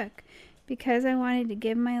Rocky Cook, because I wanted to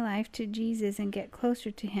give my life to Jesus and get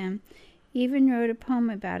closer to him. Even wrote a poem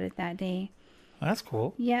about it that day. That's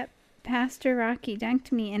cool. Yep. Pastor Rocky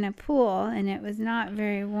dunked me in a pool, and it was not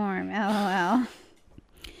very warm, LOL.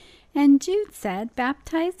 And Jude said,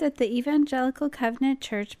 baptized at the Evangelical Covenant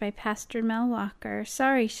Church by Pastor Mel Walker.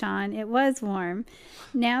 Sorry, Sean, it was warm.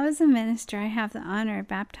 Now as a minister, I have the honor of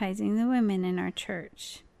baptizing the women in our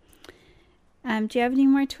church. Do you have any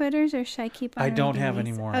more Twitters, or should I keep on I don't reading have these?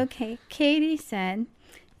 any more. Okay. Katie said,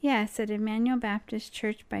 yes, at Emmanuel Baptist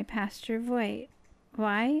Church by Pastor Voigt.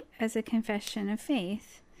 Why? As a confession of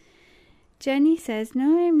faith. Jenny says,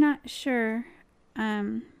 no, I'm not sure.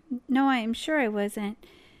 No, I am sure I wasn't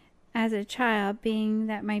as a child, being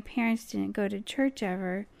that my parents didn't go to church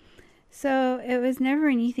ever. So it was never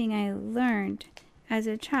anything I learned as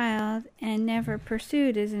a child and never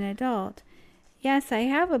pursued as an adult. Yes, I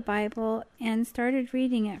have a Bible and started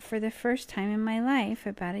reading it for the first time in my life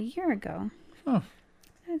about a year ago. Oh.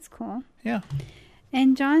 That's cool. Yeah.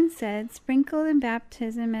 And John said, sprinkled in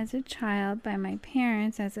baptism as a child by my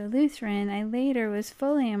parents as a Lutheran, I later was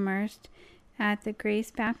fully immersed at the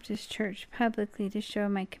Grace Baptist Church publicly to show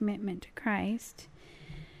my commitment to Christ.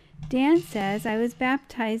 Dan says, I was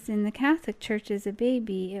baptized in the Catholic Church as a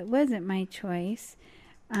baby. It wasn't my choice.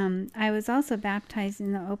 I was also baptized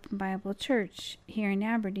in the Open Bible Church here in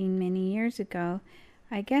Aberdeen many years ago.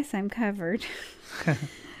 I guess I'm covered.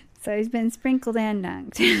 So he's been sprinkled and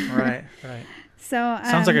dunked. Right. So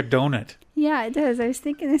Sounds like a donut. Yeah, it does. I was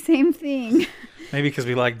thinking the same thing. Maybe because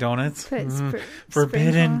we like donuts. sprinkle.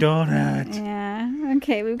 Forbidden donut. Yeah.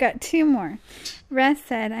 Okay, we've got two more. Russ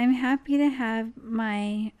said, I'm happy to have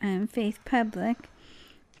my faith public.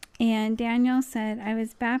 And Daniel said, I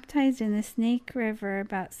was baptized in the Snake River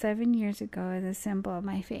about 7 years ago as a symbol of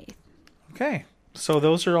my faith. Okay. So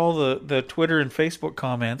those are all the Twitter and Facebook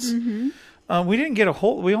comments. Mm-hmm. We didn't get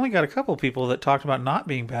we only got a couple people that talked about not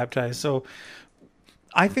being baptized. So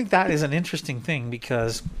I think that is an interesting thing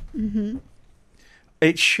because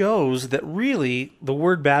it shows that really the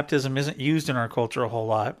word baptism isn't used in our culture a whole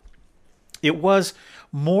lot. It was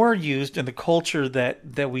more used in the culture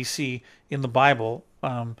that we see in the Bible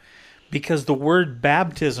because the word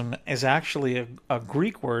baptism is actually a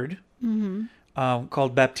Greek word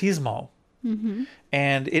called baptismo. Mm-hmm.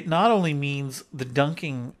 And it not only means the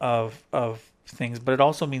dunking of things, but it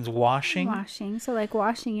also means washing. Washing. So like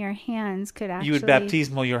washing your hands could actually... You would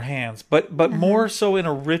baptismo your hands. But more so in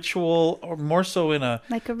a ritual, or more so in a...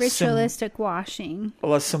 Like a ritualistic washing.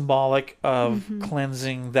 A symbolic of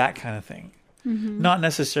cleansing, that kind of thing. Mm-hmm. Not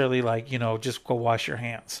necessarily like, just go wash your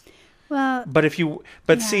hands. Well... But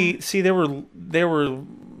see, there were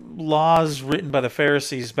laws written by the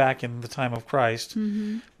Pharisees back in the time of Christ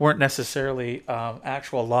weren't necessarily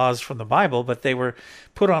actual laws from the Bible, but they were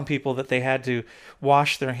put on people that they had to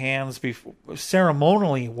wash their hands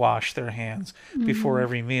ceremonially wash their hands before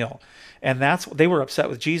every meal. And they were upset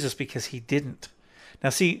with Jesus because he didn't. Now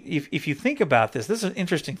see, if you think about this is an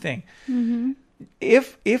interesting thing.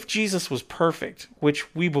 if Jesus was perfect,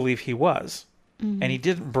 which we believe he was, and he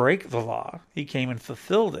didn't break the law, he came and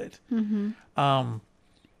fulfilled it.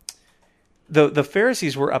 The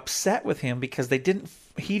Pharisees were upset with him because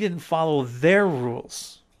he didn't follow their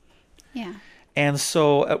rules. Yeah. And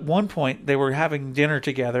so at one point they were having dinner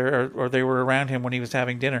together, or they were around him when he was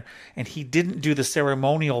having dinner, and he didn't do the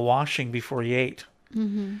ceremonial washing before he ate.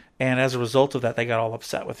 And as a result of that, they got all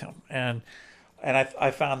upset with him. And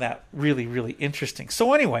I found that really, really interesting.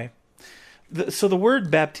 So anyway, so the word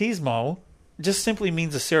baptismo just simply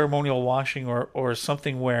means a ceremonial washing, or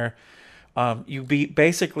something where you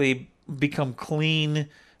basically become clean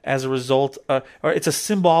as a result, or it's a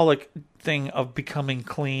symbolic thing of becoming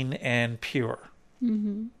clean and pure.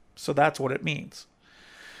 So that's what it means.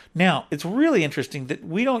 Now, it's really interesting that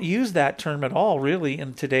we don't use that term at all, really,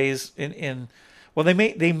 in today's well,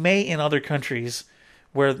 they may in other countries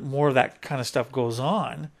where more of that kind of stuff goes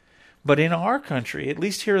on, but in our country, at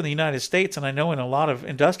least here in the United States, and I know in a lot of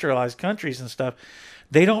industrialized countries and stuff,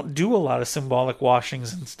 they don't do a lot of symbolic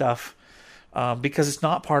washings and stuff. Because it's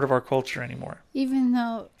not part of our culture anymore. Even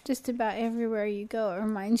though just about everywhere you go, it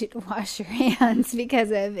reminds you to wash your hands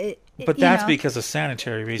because of it. But that's because of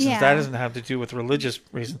sanitary reasons. Yeah. That doesn't have to do with religious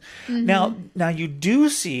reasons. Now you do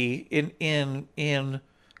see in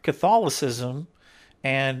Catholicism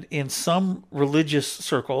and in some religious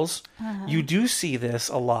circles, you do see this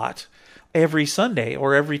a lot. Every Sunday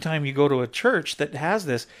or every time you go to a church that has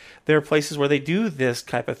this, there are places where they do this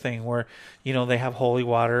type of thing where, they have holy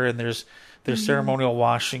water and there's ceremonial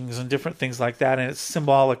washings and different things like that, and it's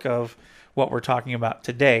symbolic of what we're talking about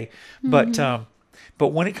today. But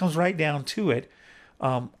when it comes right down to it,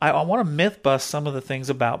 I want to myth bust some of the things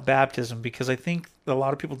about baptism because I think a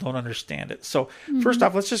lot of people don't understand it. So first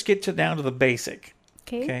off, let's just get down to the basic.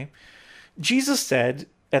 Okay. Jesus said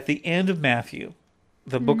at the end of Matthew,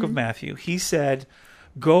 the book of Matthew, he said,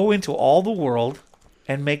 "Go into all the world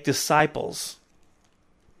and make disciples."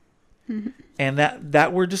 And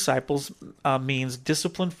that word disciples means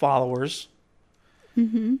disciplined followers.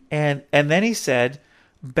 And then he said,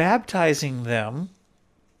 baptizing them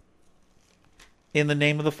in the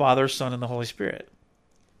name of the Father, Son, and the Holy Spirit.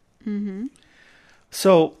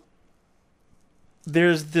 So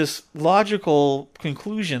there's this logical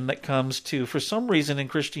conclusion that comes to, for some reason in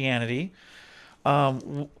Christianity,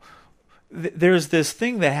 there's this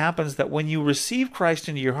thing that happens that when you receive Christ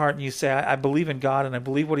into your heart and you say, I believe in God and I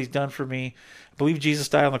believe what he's done for me, I believe Jesus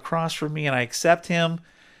died on the cross for me and I accept him,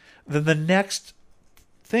 then the next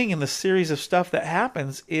thing in the series of stuff that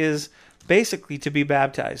happens is basically to be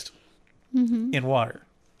baptized in water.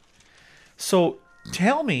 So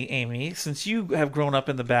tell me, Amy, since you have grown up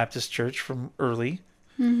in the Baptist church from early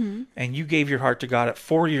and you gave your heart to God at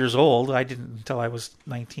 4 years old, I didn't until I was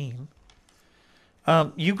 19.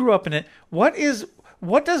 You grew up in it. What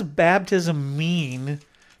does baptism mean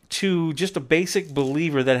to just a basic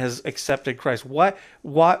believer that has accepted Christ? What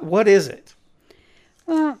is it?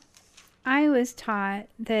 Well, I was taught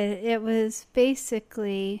that it was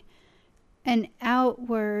basically an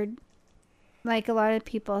outward, like a lot of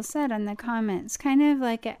people said in the comments, kind of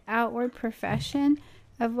like an outward profession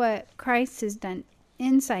of what Christ has done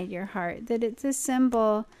inside your heart. That it's a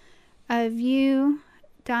symbol of you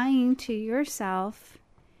dying to yourself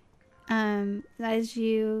as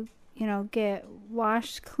you get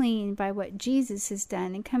washed clean by what Jesus has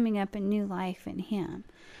done and coming up a new life in him.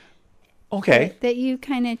 Okay. That you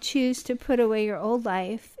kind of choose to put away your old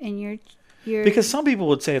life and your because some people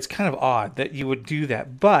would say it's kind of odd that you would do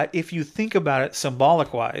that. But if you think about it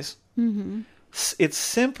symbolic wise, it's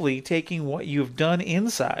simply taking what you've done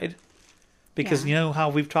inside, because you know how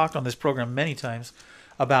we've talked on this program many times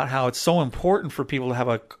about how it's so important for people to have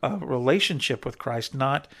a relationship with Christ,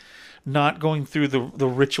 not going through the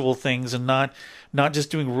ritual things and not just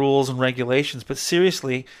doing rules and regulations, but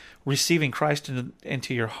seriously receiving Christ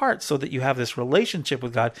into your heart so that you have this relationship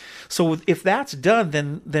with God. So if that's done,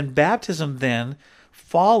 then baptism then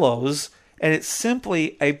follows, and it's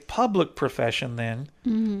simply a public profession then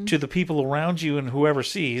to the people around you and whoever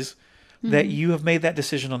sees that you have made that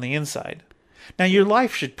decision on the inside. Now your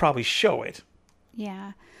life should probably show it.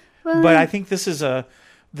 Yeah. Well, But I think this is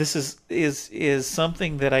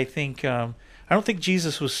something that I think I don't think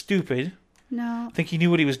Jesus was stupid. No. I think he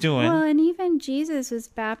knew what he was doing. Well, and even Jesus was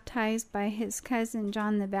baptized by his cousin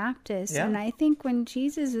John the Baptist. Yeah. And I think when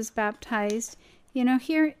Jesus was baptized,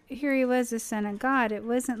 here he was the Son of God. It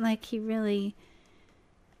wasn't like he really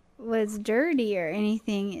was dirty or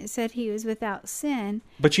anything. It said he was without sin.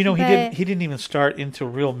 But he didn't even start into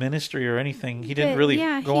real ministry or anything. He didn't really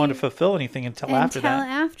go on to fulfill anything until after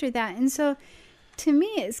that. And so to me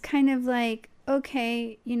it's kind of like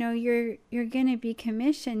okay, you're going to be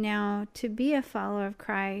commissioned now to be a follower of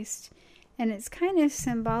Christ, and it's kind of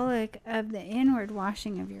symbolic of the inward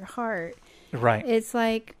washing of your heart. Right. It's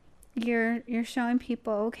like you're showing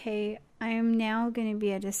people, okay, I am now going to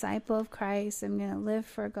be a disciple of Christ. I'm going to live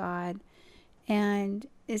for God. And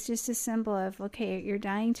it's just a symbol of, okay, you're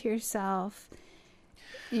dying to yourself.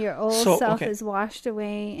 Your old self is washed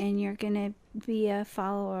away, and you're going to be a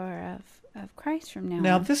follower of Christ from now on.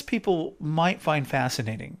 Now, this people might find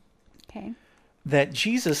fascinating. Okay. That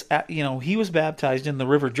Jesus, he was baptized in the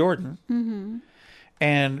River Jordan. Mm-hmm.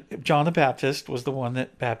 And John the Baptist was the one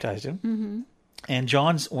that baptized him. Mm-hmm.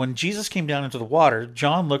 And when Jesus came down into the water,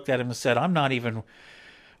 John looked at him and said,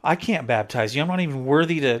 I can't baptize you. I'm not even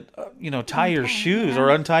worthy to, tie your shoes or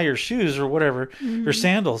untie your shoes or whatever, your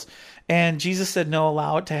sandals. And Jesus said, no,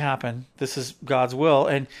 allow it to happen. This is God's will.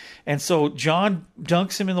 And so John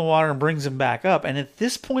dunks him in the water and brings him back up. And at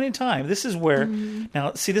this point in time, this is where,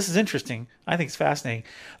 now, see, this is interesting. I think it's fascinating.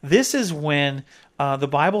 This is when the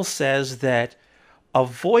Bible says that a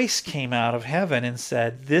voice came out of heaven and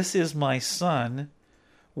said, this is my son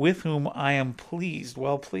with whom I am pleased,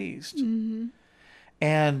 well pleased. Mm-hmm.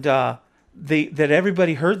 And that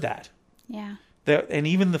everybody heard that. Yeah. And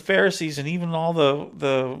even the Pharisees and even all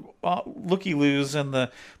the looky-loos and the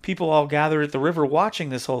people all gathered at the river watching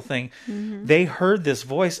this whole thing, they heard this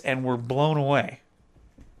voice and were blown away.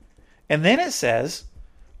 And then it says,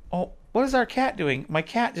 oh, what is our cat doing? My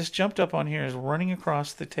cat just jumped up on here, is running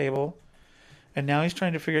across the table, and now he's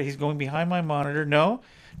trying to figure out, he's going behind my monitor. No,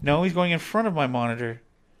 he's going in front of my monitor.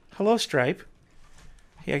 Hello, Stripe.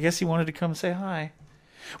 I guess he wanted to come say hi.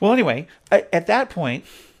 Well, anyway, at that point,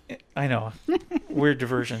 I know, weird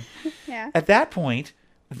diversion. Yeah. At that point,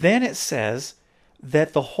 then it says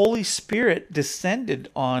that the Holy Spirit descended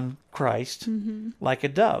on Christ like a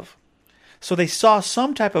dove. So they saw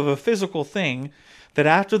some type of a physical thing that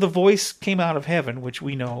after the voice came out of heaven, which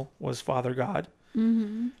we know was Father God,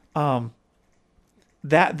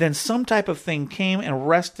 that then some type of thing came and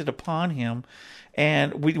rested upon him.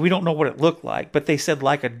 And we don't know what it looked like, but they said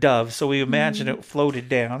like a dove, so we imagine it floated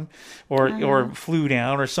down or flew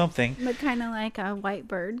down or something. But kind of like a white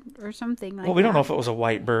bird or something like that. Well, we don't know if it was a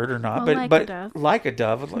white bird or not, well, but like a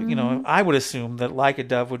dove, I would assume that like a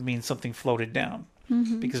dove would mean something floated down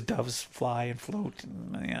because doves fly and float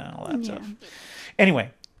and all that stuff. Anyway,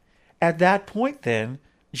 at that point then,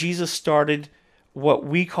 Jesus started what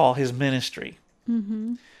we call his ministry.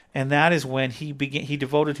 Mm-hmm. And that is when he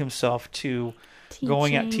devoted himself to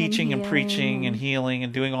going out teaching and preaching and healing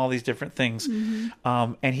and doing all these different things.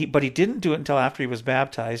 Mm-hmm. But he didn't do it until after he was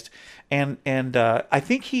baptized. And I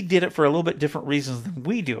think he did it for a little bit different reasons than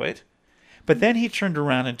we do it. But then he turned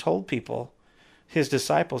around and told people, his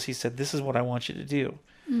disciples, he said, this is what I want you to do.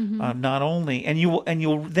 Mm-hmm. Not only, and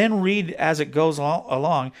you'll then read as it goes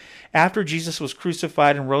along, after Jesus was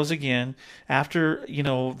crucified and rose again, after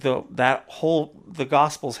the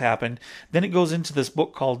Gospels happened, then it goes into this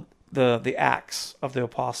book called the Acts of the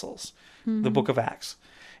Apostles, the book of Acts.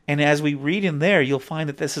 And as we read in there, you'll find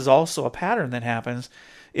that this is also a pattern that happens,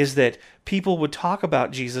 is that people would talk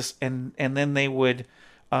about Jesus and then they would,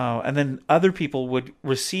 and then other people would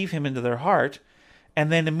receive him into their heart. And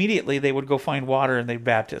then immediately they would go find water and they'd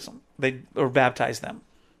baptize them.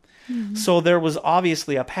 Mm-hmm. So there was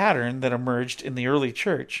obviously a pattern that emerged in the early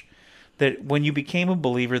church that when you became a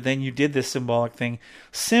believer, then you did this symbolic thing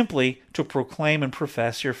simply to proclaim and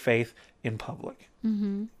profess your faith in public.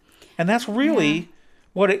 Mm-hmm. And that's really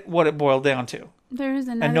what it boiled down to. There's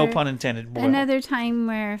another, and no pun intended, boiled. Another time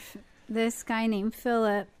where this guy named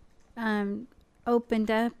Philip opened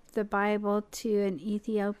up the Bible to an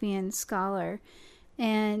Ethiopian scholar.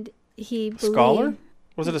 And he believed... Scholar?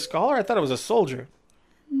 Was it a scholar? I thought it was a soldier.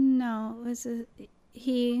 No,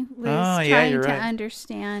 he was trying to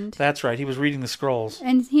understand. That's right. He was reading the scrolls.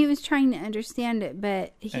 And he was trying to understand it,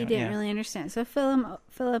 but he didn't really understand. So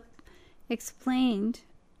Philip explained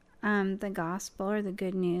the gospel or the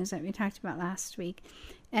good news that we talked about last week.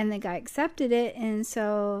 And the guy accepted it, and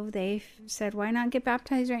so they said, why not get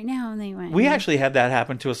baptized right now? And they went. We actually had that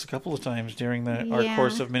happen to us a couple of times during our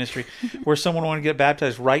course of ministry, where someone wanted to get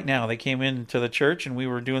baptized right now. They came into the church, and we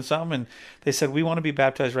were doing something, and they said, we want to be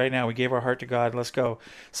baptized right now. We gave our heart to God. Let's go.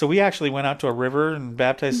 So we actually went out to a river and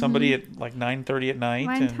baptized somebody at like 9:30 at night.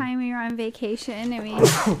 One time we were on vacation, and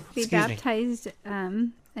we baptized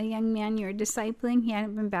a young man you were discipling. He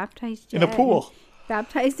hadn't been baptized yet. In a pool.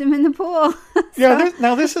 Baptized him in the pool.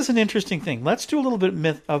 Now this is an interesting thing. Let's do a little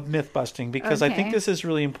bit of myth busting because I think this is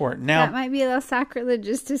really important. Now that might be a little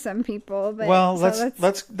sacrilegious to some people, but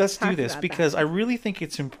let's do this because I really think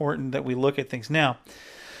it's important that we look at things. Now,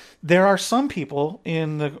 There are some people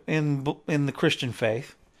in the Christian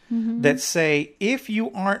faith that say if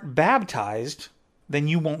you aren't baptized, then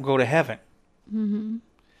you won't go to heaven.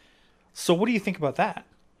 So what do you think about that?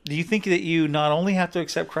 Do you think that you not only have to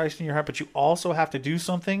accept Christ in your heart, but you also have to do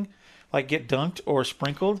something like get dunked or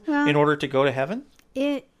sprinkled in order to go to heaven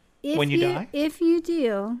when you die? If you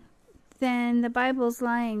do, then the Bible's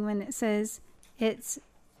lying when it says it's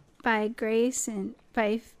by grace and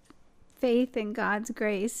by faith in God's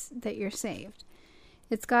grace that you're saved.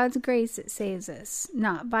 It's God's grace that saves us,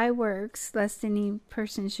 not by works, lest any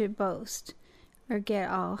person should boast or get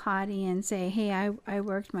all haughty and say, hey, I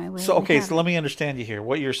worked my way. So, okay, so let me understand you here.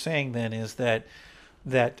 What you're saying then is that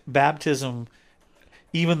baptism,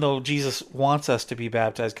 even though Jesus wants us to be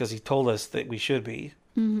baptized because he told us that we should be,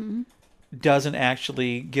 doesn't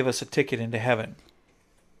actually give us a ticket into heaven.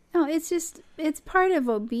 No, it's part of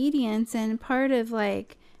obedience and part of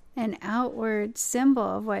like an outward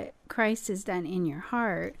symbol of what Christ has done in your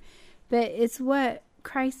heart. But it's what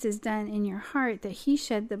Christ has done in your heart, that he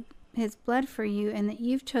shed his blood for you, and that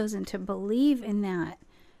you've chosen to believe in that,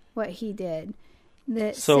 what he did,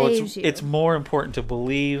 that saves you. So it's more important to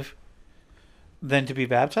believe than to be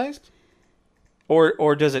baptized?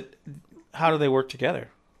 Or does it, how do they work together?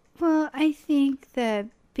 Well, I think that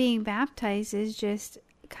being baptized is just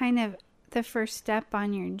kind of the first step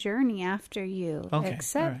on your journey after you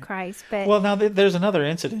accept Christ. But well, now there's another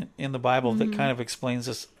incident in the Bible that kind of explains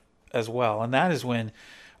this as well, and that is when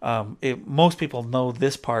most people know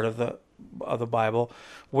this part of the Bible,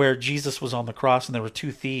 where Jesus was on the cross and there were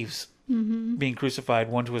two thieves being crucified,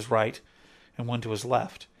 one to his right and one to his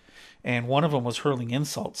left, and one of them was hurling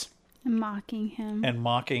insults and mocking him and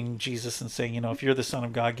mocking Jesus and saying, if you're the Son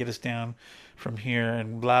of God, get us down from here,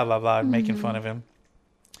 and blah blah blah, and making fun of him.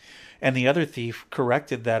 And the other thief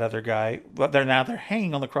corrected that other guy. But they're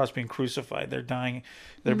hanging on the cross, being crucified. They're dying.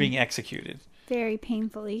 They're being executed. Very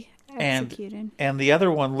painfully executed. And the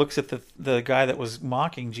other one looks at the guy that was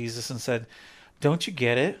mocking Jesus and said, "Don't you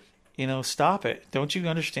get it? Stop it. Don't you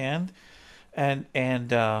understand?" And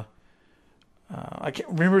I can't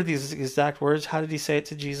remember these exact words. How did he say it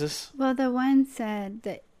to Jesus? Well, the one said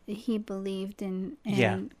that he believed in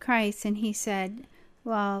Christ, and he said,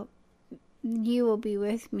 "Well, you will be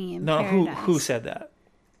with me in paradise." No, who said that?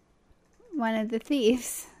 One of the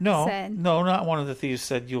thieves said. No, not one of the thieves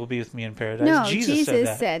said, "You will be with me in paradise." No, Jesus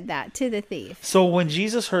said that to the thief. So when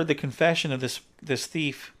Jesus heard the confession of this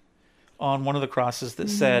thief on one of the crosses that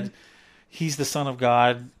said, he's the Son of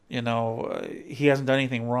God, he hasn't done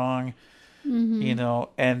anything wrong,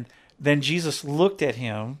 and then Jesus looked at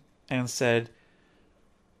him and said,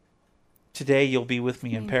 "Today you'll be with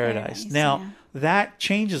me in paradise." Now, that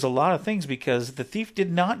changes a lot of things, because the thief did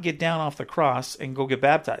not get down off the cross and go get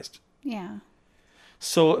baptized. Yeah.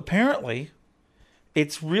 So apparently,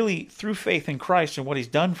 it's really through faith in Christ and what he's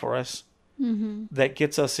done for us that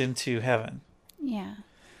gets us into heaven. Yeah.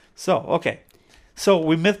 So, okay. So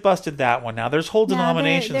we myth busted that one. Now, there's whole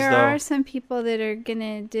denominations, there are some people that are going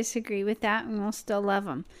to disagree with that, and we'll still love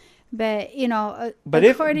them. But,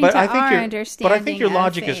 according to our understanding, but I think your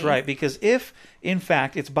logic faith, is right, because if, in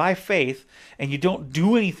fact, it's by faith and you don't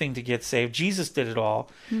do anything to get saved, Jesus did it all,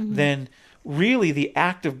 then really the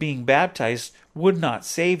act of being baptized would not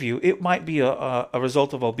save you. It might be a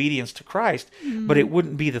result of obedience to Christ, but it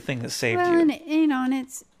wouldn't be the thing that saved you. And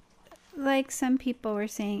it's like some people were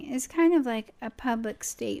saying, it's kind of like a public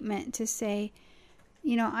statement to say,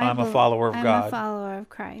 I'm a follower of God. I'm a follower of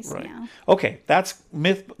Christ now. Okay, that's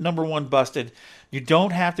myth number one busted. You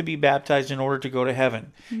don't have to be baptized in order to go to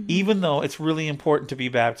heaven, even though it's really important to be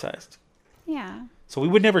baptized. Yeah. So we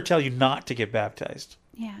would never tell you not to get baptized.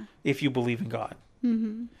 Yeah. If you believe in God.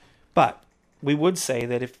 But we would say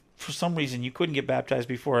that if for some reason you couldn't get baptized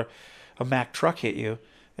before a Mack truck hit you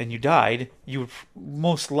and you died, you would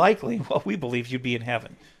most likely, well, we believe you'd be in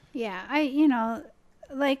heaven. Yeah. There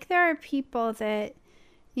are people that,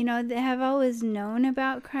 that have always known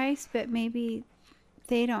about Christ, but maybe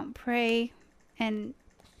they don't pray and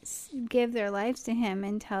give their lives to him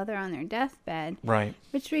until they're on their deathbed. Right.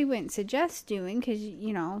 Which we wouldn't suggest doing, because,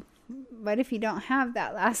 what if you don't have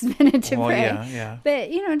that last minute to pray? Yeah. But,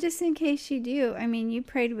 just in case you do, you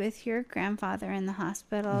prayed with your grandfather in the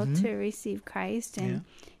hospital to receive Christ, and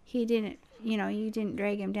he didn't, you didn't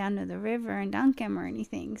drag him down to the river and dunk him or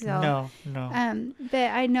anything. So No.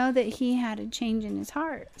 But I know that he had a change in his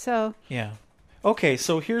heart. So yeah. Okay,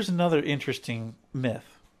 so here's another interesting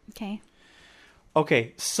myth.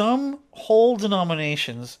 Okay, some whole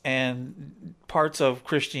denominations and parts of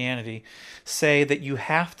Christianity say that you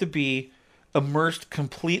have to be immersed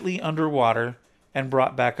completely underwater and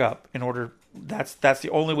brought back up in order. That's the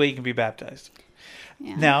only way you can be baptized.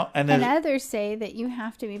 Yeah. Now, and others say that you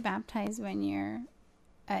have to be baptized when you're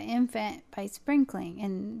an infant by sprinkling,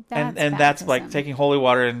 and that's like taking holy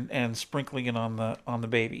water and sprinkling it on the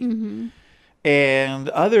baby. Mm-hmm. And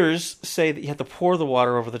others say that you have to pour the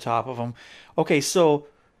water over the top of them. Okay, so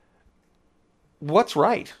what's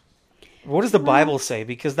right? What does the Bible say?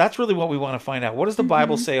 Because that's really what we want to find out. What does the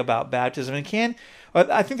Bible say about baptism? And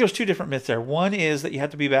I think there's two different myths there. One is that you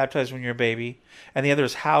have to be baptized when you're a baby, and the other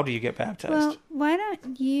is how do you get baptized? Well, why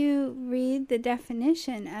don't you read the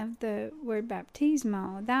definition of the word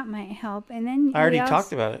baptismo? That might help. And then I already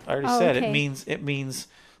talked about it. I already said okay. It means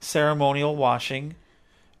ceremonial washing,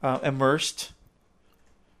 immersed,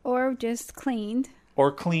 or just cleaned,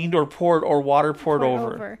 or poured, or water poured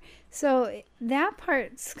over. So that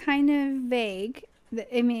part's kind of vague.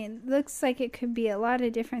 I mean, it looks like it could be a lot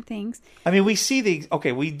of different things. I mean,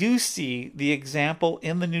 we do see the example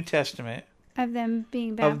in the New Testament of them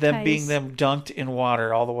being baptized. Of them being dunked in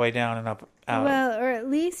water all the way down and up out. Well, or at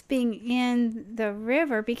least being in the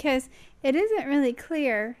river, because it isn't really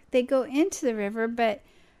clear. They go into the river, but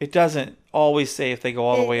it doesn't always say if they go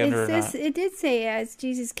all the way under or not. It did say as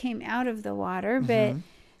Jesus came out of the water, but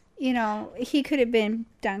you know, he could have been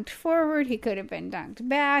dunked forward. He could have been dunked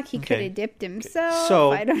back. He could have dipped himself.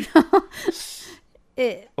 So, I don't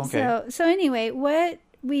know. So anyway,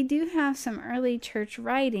 we do have some early church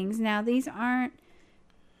writings. Now, these aren't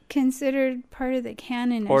considered part of the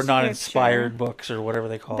canon of or not Scripture, inspired books or whatever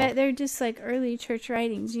they call it. But they're just like early church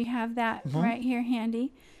writings. You have that right here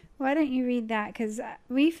handy. Why don't you read that? Because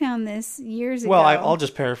we found this years ago. Well, I'll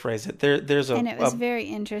just paraphrase it. And it was very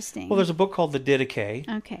interesting. Well, there's a book called the Didache.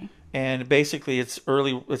 Okay. And basically, it's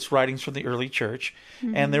writings from the early church.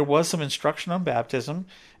 And there was some instruction on baptism.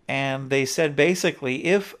 And they said basically,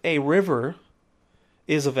 if a river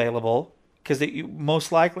is available, because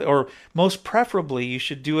most likely, or most preferably, you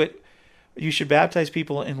should do it. You should baptize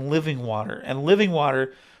people in living water. And living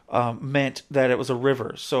water meant that it was a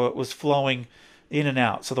river. So it was flowing in and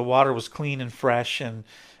out, so the water was clean and fresh, and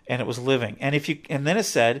it was living. And then it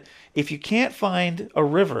said, if you can't find a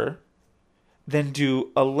river, then do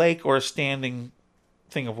a lake or a standing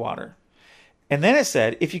thing of water. And then it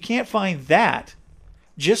said, if you can't find that,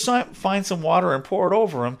 just find some water and pour it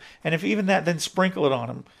over them, and if even that, then sprinkle it on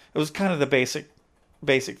them. It was kind of the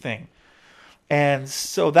basic thing. And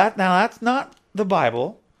so that's not the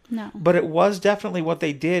Bible, no, but it was definitely what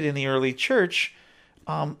they did in the early church.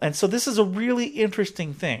 And so this is a really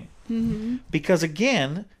interesting thing because,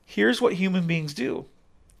 again, here's what human beings do.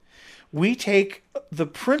 We take the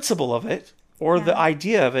principle of it or the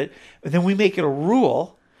idea of it, and then we make it a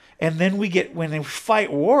rule. And then when they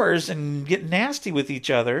fight wars and get nasty with each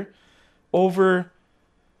other over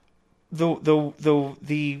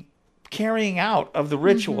the carrying out of the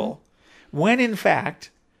ritual, when in fact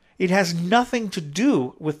it has nothing to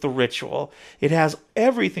do with the ritual. It has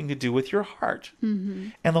everything to do with your heart.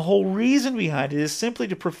 And the whole reason behind it is simply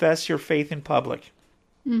to profess your faith in public,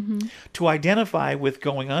 to identify with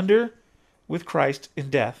going under with Christ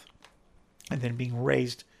in death and then being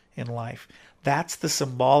raised in life. That's the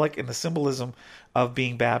symbolic and the symbolism of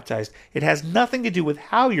being baptized. It has nothing to do with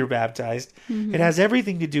how you're baptized. It has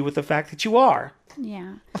everything to do with the fact that you are.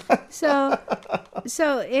 Yeah. So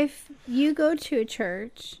if you go to a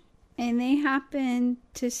church and they happen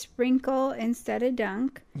to sprinkle instead of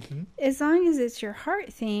dunk, as long as it's your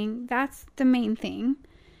heart thing, that's the main thing.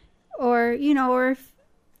 Or if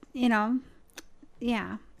if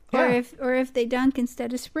they dunk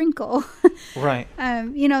instead of sprinkle. Right.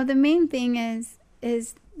 The main thing is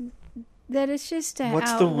that it's just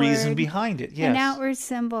what's the reason behind it? Yes. An outward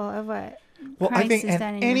symbol of what Christ I think has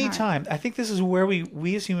done in any your heart. time, I think this is where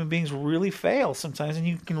we as human beings really fail sometimes, and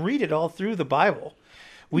you can read it all through the Bible.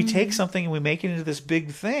 We take something and we make it into this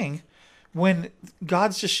big thing when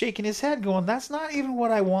God's just shaking his head going, that's not even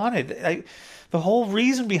what I wanted. The whole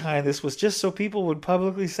reason behind this was just so people would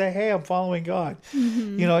publicly say, hey, I'm following God.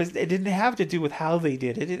 It didn't have to do with how they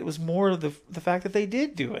did it. It was more the fact that they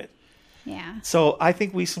did do it. Yeah. So I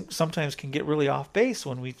think we sometimes can get really off base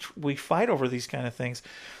when we fight over these kind of things.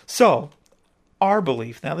 So our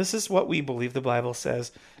belief, now this is what we believe the Bible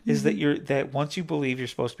says, is that once you believe, you're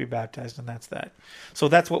supposed to be baptized, and that's that. So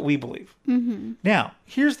that's what we believe. Now,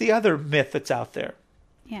 here's the other myth that's out there.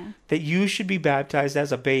 Yeah. That you should be baptized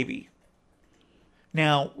as a baby.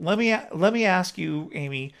 Now, let me ask you,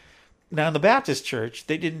 Amy. Now, in the Baptist church,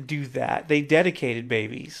 they didn't do that. They dedicated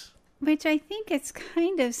babies. Which I think it's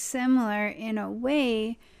kind of similar in a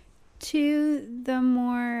way to the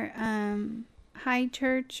more high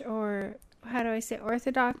church, or how do I say,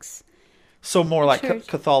 Orthodox. So more like church.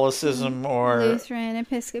 Catholicism or Lutheran,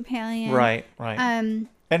 Episcopalian. Right.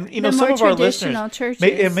 And the some more of our traditional listeners,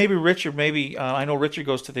 churches. and maybe Richard, I know Richard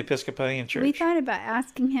goes to the Episcopalian Church. We thought about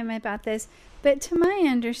asking him about this, but to my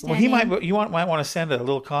understanding, Well, might want to send a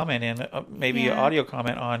little comment in, maybe an audio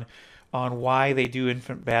comment on why they do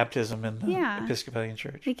infant baptism in the Episcopalian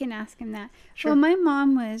Church. We can ask him that. Sure. Well, my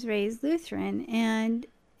mom was raised Lutheran, and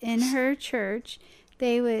in her church,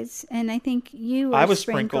 and I think you were I was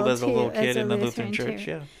sprinkled as a little kid in the Lutheran Church,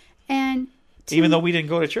 too. And even though we didn't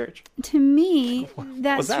go to church. To me,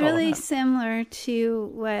 that's that really similar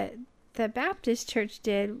to what the Baptist church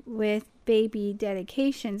did with baby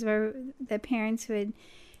dedications, where the parents would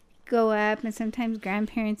go up, and sometimes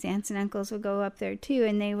grandparents, aunts, and uncles would go up there too,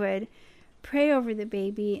 and they would pray over the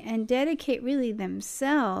baby and dedicate really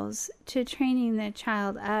themselves to training the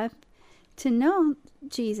child up to know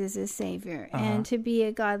Jesus as Savior and to be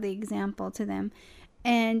a godly example to them.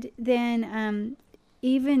 And then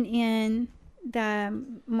even in the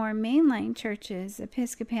more mainline churches,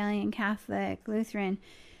 Episcopalian, Catholic, Lutheran,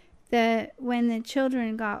 when the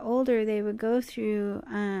children got older, they would go through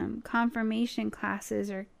confirmation classes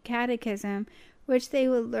or catechism, which they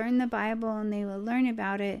would learn the Bible and they would learn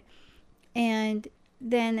about it. And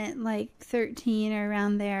then at like 13 or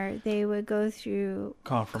around there, they would go through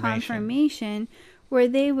confirmation where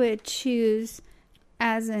they would choose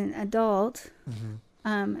as an adult,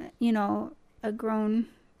 a grown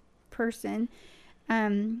person,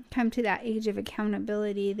 come to that age of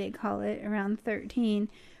accountability, they call it, around 13,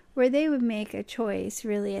 where they would make a choice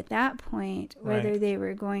really at that point whether they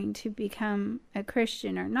were going to become a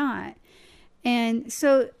Christian or not. And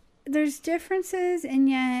so there's differences, and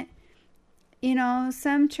yet,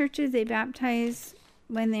 some churches, they baptize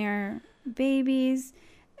when they're babies,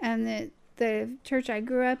 and the church I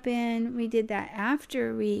grew up in, we did that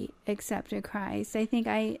after we accepted Christ. I think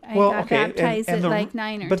I got baptized at like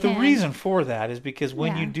 9 or 10. But the reason for that is because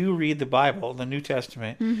when you do read the Bible, the New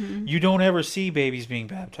Testament, you don't ever see babies being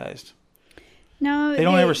baptized. No, they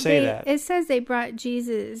don't ever say that. It says they brought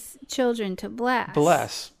Jesus' children to bless.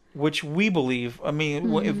 Bless, which we believe. I mean,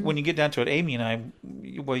 when you get down to it, Amy and I,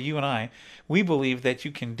 you and I, we believe that you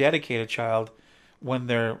can dedicate a child when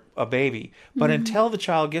they're a baby, but until the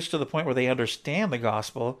child gets to the point where they understand the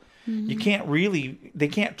gospel, they can't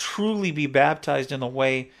truly be baptized in the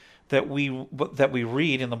way that we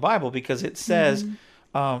read in the Bible, because it says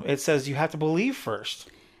you have to believe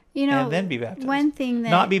first, and then be baptized. One thing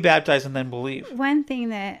that not be baptized and then believe. One thing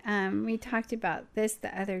that we talked about this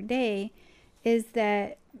the other day is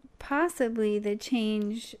that possibly the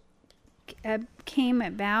change came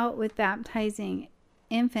about with baptizing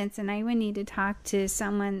infants, and I would need to talk to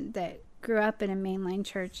someone that grew up in a mainline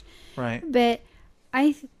church. Right. But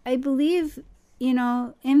I believe,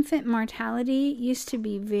 infant mortality used to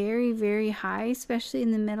be very, very high, especially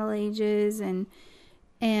in the Middle Ages and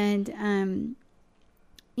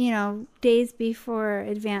days before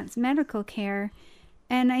advanced medical care.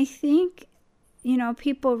 And I think,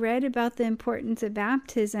 people read about the importance of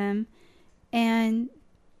baptism, and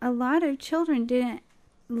a lot of children didn't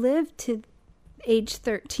live to age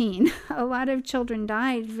 13. A lot of children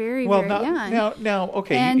died very young. Now,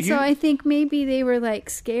 okay. And so I think maybe they were like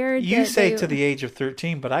scared. You say to the age of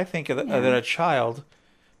 13, but I think that a child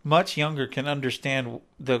much younger can understand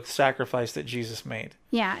the sacrifice that Jesus made.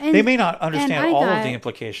 Yeah. They may not understand all of the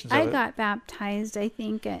implications of it. I got baptized, I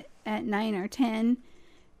think, at 9 or 10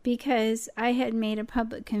 because I had made a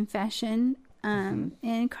public confession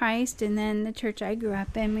in Christ, and then the church I grew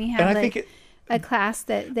up in, we had a class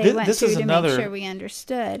that they went through to make sure we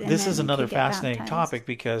understood. This is another fascinating topic,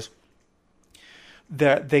 because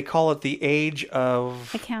they call it the age of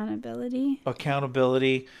accountability.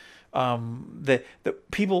 The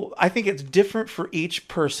people, I think it's different for each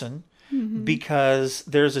person, because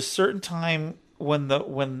there's a certain time when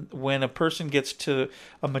a person gets to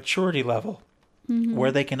a maturity level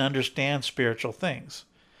where they can understand spiritual things.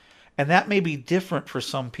 And that may be different for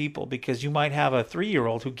some people, because you might have a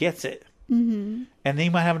 3-year-old who gets it. And then you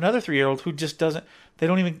might have another 3-year-old who just doesn't.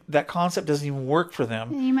 That concept doesn't even work for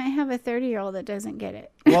them. You might have a 30-year-old that doesn't get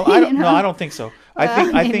it. Well, I don't think so. I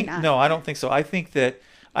don't think so. I think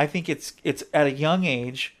it's at a young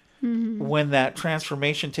age when that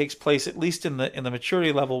transformation takes place, at least in the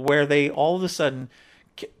maturity level, where they all of a sudden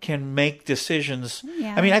can make decisions.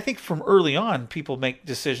 Yeah. I mean, I think from early on, people make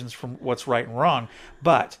decisions from what's right and wrong,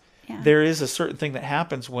 but there is a certain thing that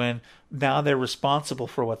happens when now they're responsible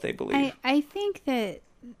for what they believe. I think that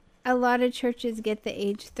a lot of churches get the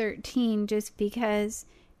age 13 just because...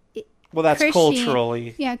 that's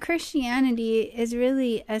culturally... Yeah, Christianity is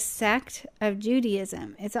really a sect of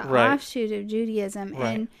Judaism. It's an offshoot of Judaism.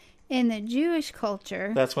 Right. in the Jewish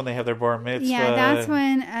culture, That's when they have their bar mitzvah. yeah, that's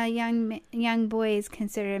when a young boy is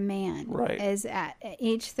considered a man. Right. Is at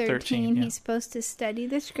age 13 yeah. he's supposed to study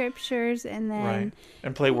the scriptures and then Right.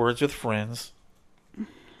 And play words with friends.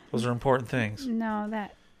 Those are important things. No,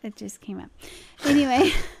 that it just came up.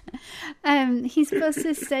 Anyway, he's supposed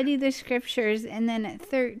to study the scriptures and then at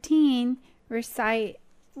 13 recite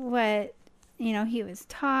what he was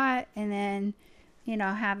taught, and then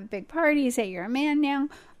have a big party, say you're a man now.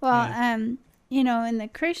 Well, Yeah. In the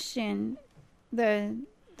Christian, the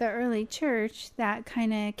early church, that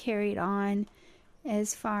kind of carried on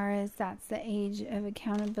as far as that's the age of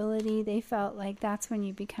accountability. They felt like that's when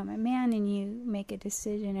you become a man and you make a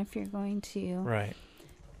decision if you're going to Right.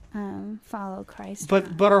 follow Christ.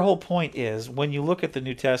 But our whole point is, when you look at the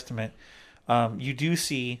New Testament, you do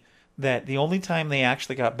see that the only time they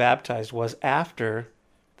actually got baptized was after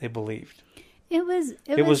they believed. It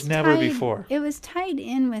was never tied- before. It was tied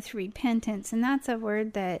in with repentance, and that's a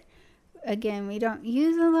word that, again, we don't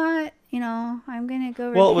use a lot. I'm going to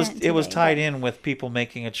go. Well, repent it was today, tied but in with people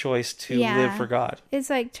making a choice to Yeah. live for God. It's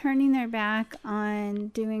like turning their back on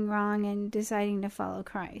doing wrong and deciding to follow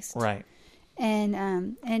Christ. Right.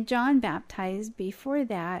 And John baptized before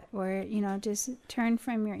that, where just turn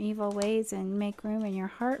from your evil ways and make room in your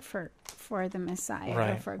heart for the Messiah, or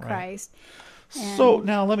Right, for right. Christ. So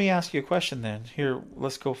now let me ask you a question then. Here,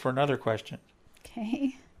 let's go for another question.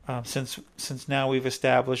 Okay. Since now we've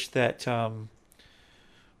established that,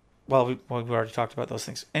 we've already talked about those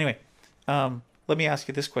things. Anyway, let me ask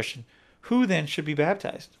you this question. Who then should be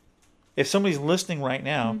baptized? If somebody's listening right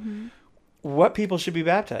now, what people should be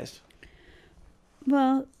baptized?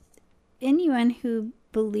 Well, anyone who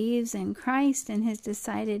believes in Christ and has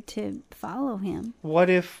decided to follow him. What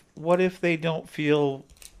if they don't feel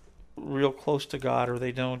real close to God, or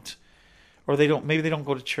maybe they don't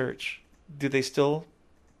go to church? Can they still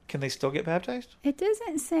get baptized? It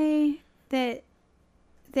doesn't say that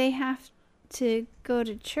they have to go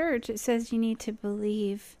to church. It says you need to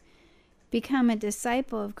believe, become a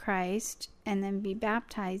disciple of Christ, and then be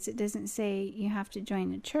baptized. It doesn't say you have to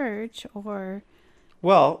join a church or...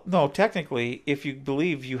 Well, no, technically, if you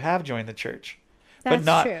believe, you have joined the church. That's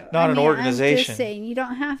but true. not an I'm organization. just saying, you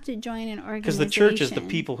don't have to join an organization. Because the church is the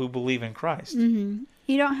people who believe in Christ. Mm-hmm.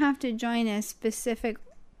 You don't have to join a specific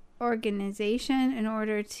organization in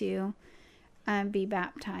order to be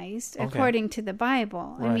baptized, Okay. according to the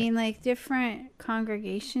Bible. Right. I mean, like, different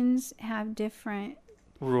congregations have different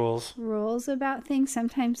rules about things.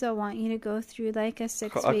 Sometimes they'll want you to go through like a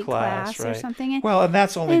 6-week class or right. something. Well, and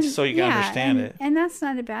that's only And, so you can understand it. And that's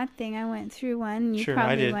not a bad thing. I went through one. You Sure,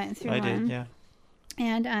 probably I did. went through I one. did, yeah.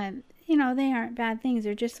 And, they aren't bad things.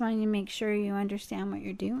 They're just wanting to make sure you understand what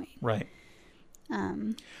you're doing. Right.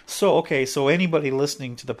 So anybody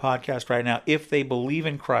listening to the podcast right now, if they believe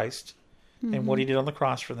in Christ and what he did on the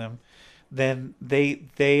cross for them, then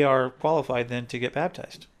they are qualified then to get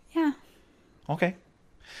baptized. Yeah. Okay.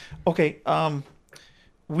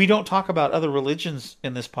 We don't talk about other religions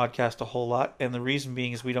in this podcast a whole lot, and the reason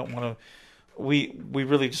being is we don't want to. We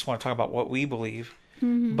really just want to talk about what we believe.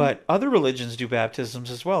 Mm-hmm. But other religions do baptisms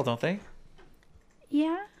as well, don't they?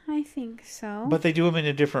 Yeah, I think so. But they do them in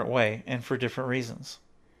a different way and for different reasons.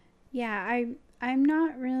 Yeah, I'm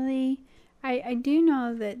not really... I do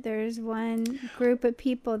know that there's one group of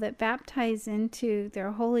people that baptize into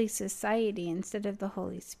their Holy Society instead of the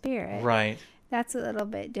Holy Spirit. Right. That's a little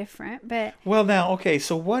bit different, but... Well, now, okay,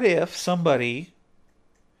 so what if somebody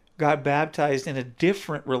got baptized in a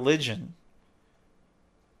different religion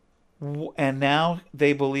and now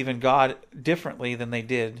they believe in God differently than they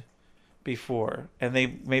did before, and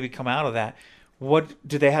they maybe come out of that?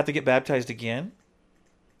 Do they have to get baptized again?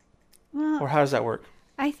 Well, Or how does that work?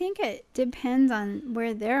 I think it depends on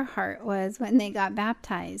where their heart was when they got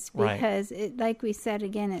baptized, Right. because like we said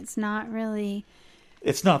again, it's not really...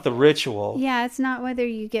 It's not the ritual. Yeah, it's not whether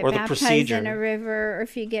you get Or the baptized procedure. in a river or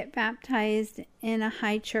if you get baptized in a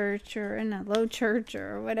high church or in a low church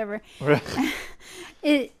or whatever.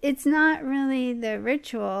 It's not really the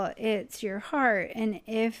ritual, it's your heart. And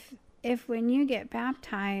if when you get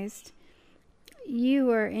baptized, you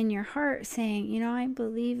are in your heart saying, I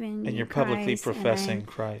believe in And you're Christ, publicly and professing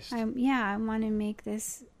Christ. I want to make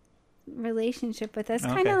this relationship with us.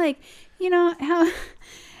 Okay. Kind of like, how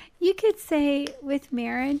you could say with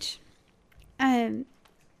marriage, I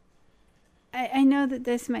know that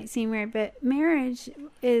this might seem weird, but marriage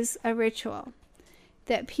is a ritual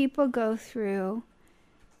that people go through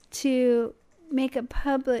to make a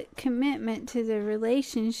public commitment to the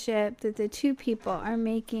relationship that the two people are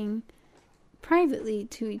making privately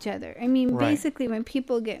to each other. I mean, Right. basically, when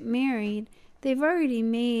people get married, they've already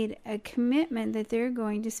made a commitment that they're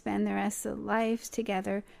going to spend the rest of their lives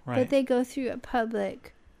together, Right. but they go through a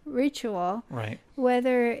public ritual, Right.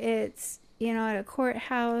 whether it's, at a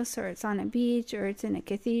courthouse, or it's on a beach, or it's in a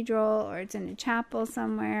cathedral, or it's in a chapel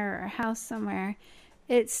somewhere, or a house somewhere.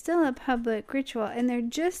 It's still a public ritual, and they're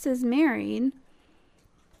just as married.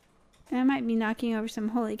 And I might be knocking over some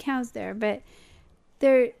holy cows there, but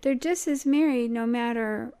they're just as married no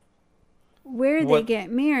matter where they get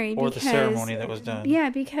married. Or the ceremony that was done. Yeah,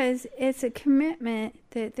 because it's a commitment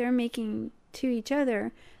that they're making to each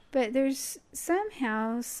other, but there's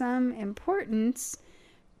somehow some importance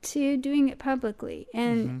to doing it publicly.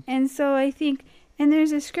 And so I think, and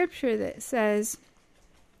there's a scripture that says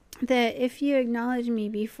that if you acknowledge me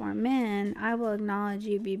before men, I will acknowledge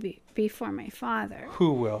you before my Father.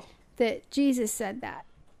 Who will? That Jesus said that.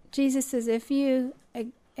 Jesus says, if you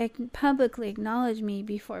publicly acknowledge me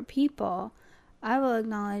before people, I will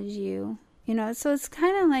acknowledge you. So it's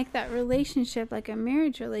kind of like that relationship, like a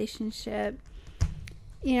marriage relationship.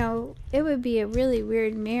 It would be a really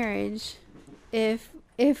weird marriage if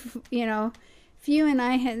you and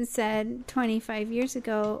I had said 25 years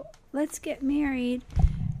ago, let's get married,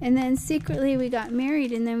 and then secretly we got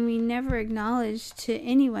married, and then we never acknowledged to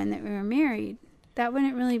anyone that we were married. That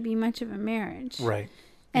wouldn't really be much of a marriage. Right.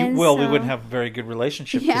 And we wouldn't have a very good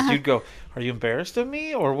relationship, because Yeah. you'd go, are you embarrassed of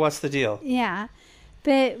me, or what's the deal? Yeah.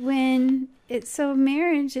 But when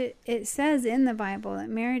marriage, it says in the Bible that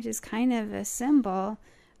marriage is kind of a symbol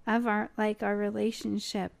of our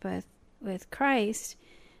relationship with Christ.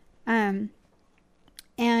 And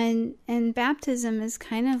baptism is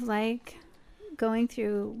kind of like going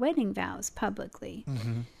through wedding vows publicly.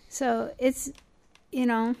 Mm-hmm. So it's,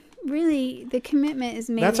 really the commitment is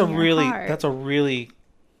made That's in your heart. That's a really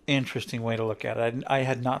interesting way to look at it. I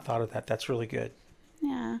had not thought of that. That's really good.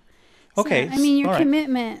 Yeah. Okay. So, your all right.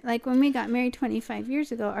 commitment, like when we got married 25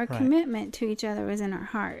 years ago, our Right. commitment to each other was in our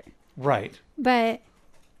heart. Right. But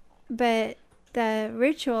the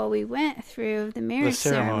ritual we went through, the marriage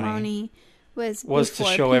ceremony was to show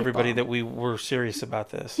people. everybody that we were serious about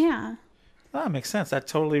this. Yeah. That makes sense.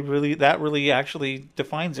 That really actually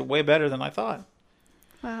defines it way better than I thought.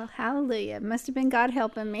 Well, hallelujah. Must have been God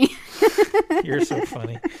helping me. You're so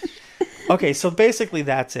funny. Okay, so basically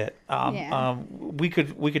that's it. Yeah. We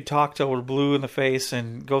could talk till we're blue in the face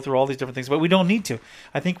and go through all these different things, but we don't need to.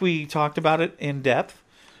 I think we talked about it in depth.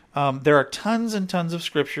 There are tons and tons of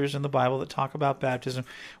scriptures in the Bible that talk about baptism.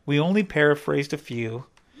 We only paraphrased a few.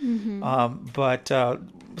 Mm-hmm. But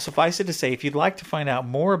suffice it to say, if you'd like to find out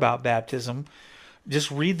more about baptism,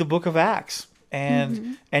 just read the book of Acts.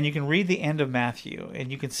 And you can read the end of Matthew, and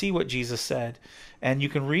you can see what Jesus said. And you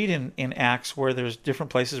can read in Acts where there's different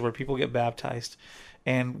places where people get baptized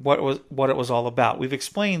and what it was all about. We've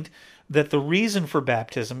explained that the reason for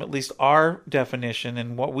baptism, at least our definition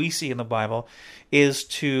and what we see in the Bible, is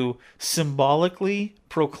to symbolically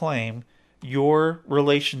proclaim your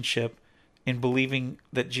relationship in believing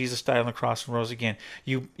that Jesus died on the cross and rose again.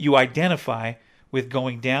 You identify with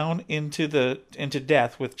going down into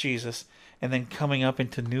death with Jesus, and then coming up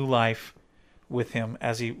into new life with him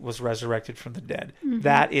as he was resurrected from the dead. Mm-hmm.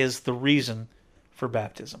 That is the reason for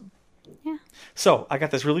baptism. Yeah. So I got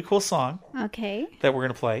this really cool song Okay. that we're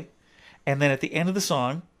going to play. And then at the end of the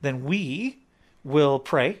song, then we will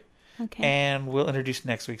pray. Okay. And we'll introduce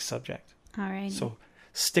next week's subject. All right. So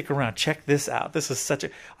stick around. Check this out. This is such a...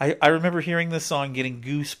 I remember hearing this song getting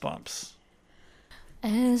goosebumps.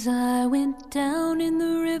 As I went down in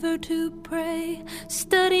the river to pray,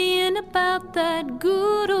 studying about that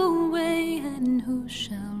good old way, and who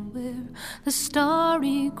shall wear the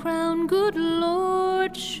starry crown? Good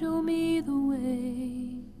Lord, show me the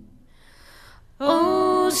way.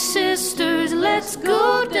 Oh, sisters, let's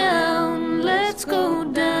go down,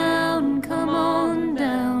 come on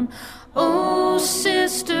down. Oh,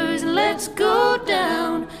 sisters, let's go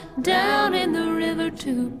down in the river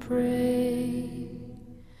to pray.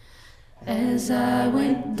 As I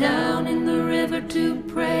went down in the river to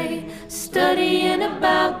pray, studying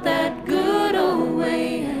about that good old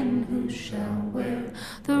way, and who shall wear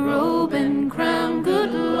the robe and crown?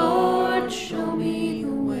 Good Lord, show me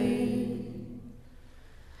the way.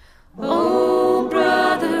 Oh,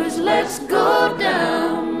 brothers, let's go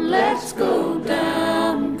down,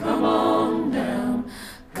 come on down.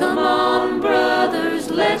 Come on,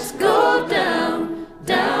 brothers, let's go down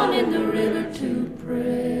in the river to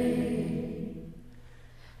pray.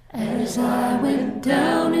 As I went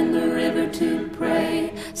down in the river to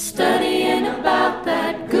pray, studying about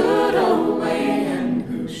that good old way, and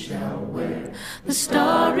who shall wear the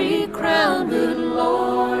starry crown? Good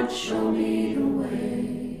Lord, show me the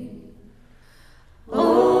way.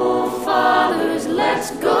 Oh, Father,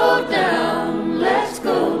 let's go down, let's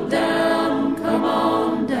go down, come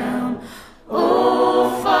on down.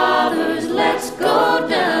 Oh, fathers, let's go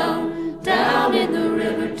down, down in the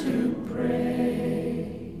river to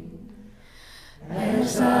pray.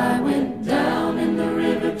 As I went down in the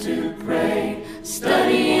river to pray,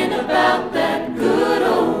 studying about that good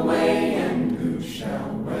old way, and who shall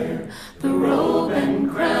wear the robe and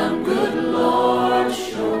crown, good Lord,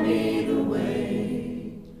 show me the way.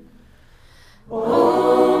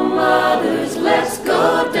 Oh, mothers, let's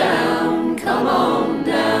go down, come on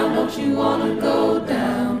down, don't you want to go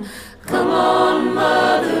down? Come on,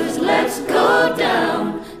 mothers, let's go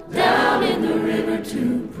down, down in the river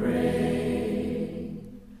to pray.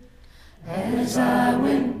 As I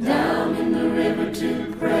went down in the river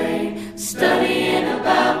to pray, studying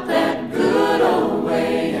about that good old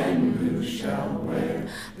way, and who shall wear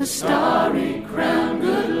the starry crown,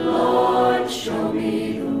 good Lord, show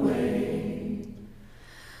me the way.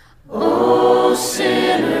 Oh,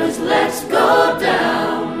 sinners, let's go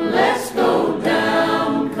down, let's go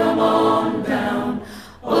down, come on down.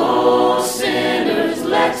 Oh, sinners,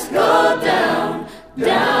 let's go down,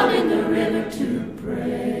 down in the river to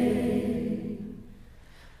pray.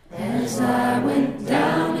 As I went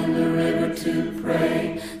down in the river to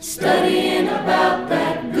pray, studying about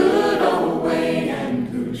that good old way, and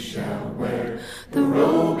who shall wear the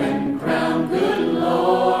robe and crown, good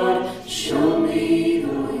Lord, show me the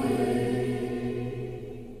way.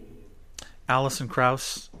 Alison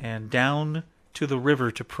Krauss and Down to the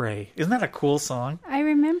River to Pray. Isn't that a cool song? I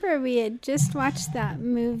remember we had just watched that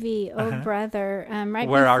movie, Oh Brother, right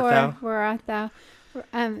Where Art before Thou? Where Art Thou?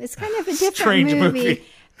 It's kind of a different Strange movie.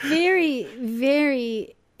 Very,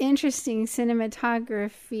 very interesting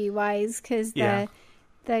cinematography-wise, because Yeah.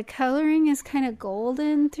 the coloring is kind of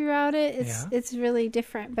golden throughout it. It's really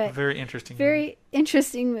different, but Very interesting. very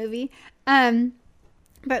interesting movie.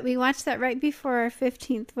 But we watched that right before our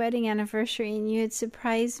 15th wedding anniversary, and you had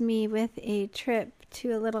surprised me with a trip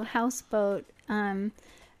to a little houseboat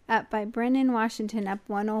up by Brennan, Washington, up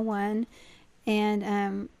 101.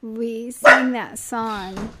 And we sang that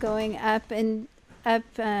song going up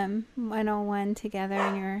 101 together.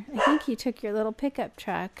 And I think you took your little pickup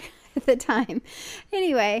truck at the time.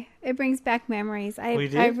 Anyway, it brings back memories. I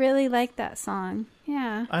really like that song.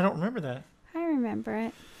 Yeah. I don't remember that. I remember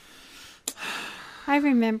it. I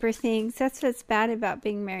remember things. That's what's bad about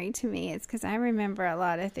being married to me. It's because I remember a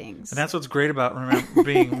lot of things. And that's what's great about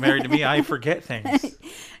being married to me. I forget things.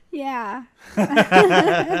 Yeah.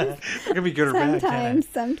 It could be good or bad. Can't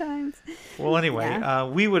it? Sometimes. Well, anyway,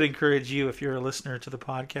 we would encourage you, if you're a listener to the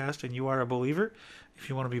podcast and you are a believer, if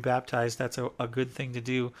you want to be baptized, that's a good thing to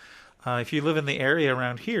do. If you live in the area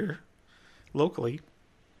around here, locally,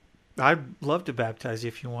 I'd love to baptize you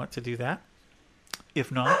if you want to do that.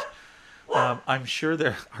 If not, I'm sure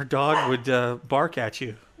our dog would bark at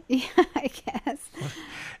you. Yeah, I guess.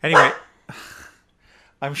 Anyway,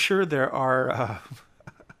 I'm sure there are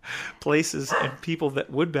places and people that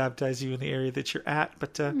would baptize you in the area that you're at.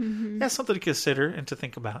 But yeah, something to consider and to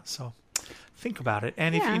think about. So think about it.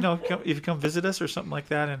 And if you come visit us or something like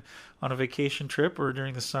that, and on a vacation trip or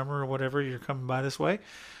during the summer or whatever, you're coming by this way,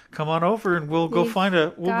 come on over and we'll go find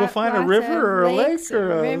a river or a lake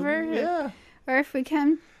or a river. Yeah. Or if we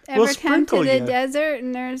come to sprinkle the you. desert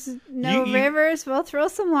and there's no rivers, we'll throw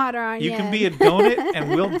some water on you. You can be a donut and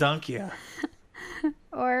we'll dunk you.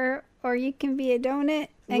 Or you can be a donut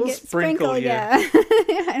and We'll get sprinkle sprinkled. you. Yeah.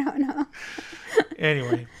 I don't know.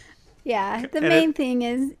 Anyway. Yeah. The And main thing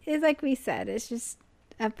is like we said, it's just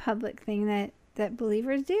a public thing that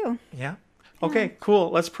believers do. Yeah. Okay, cool.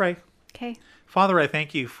 Let's pray. Okay. Father, I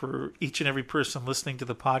thank you for each and every person listening to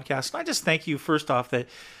the podcast. And I just thank you, first off, that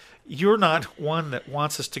you're not one that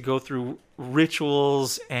wants us to go through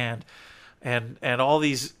rituals and all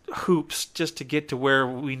these hoops just to get to where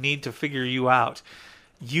we need to figure you out.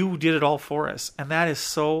 You did it all for us, and that is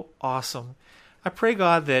so awesome. I pray,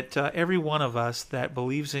 God, that every one of us that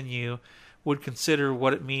believes in you would consider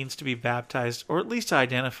what it means to be baptized, or at least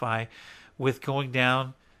identify with going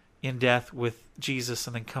down in death with Jesus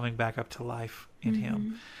and then coming back up to life in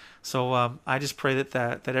him. So I just pray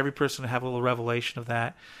that every person would have a little revelation of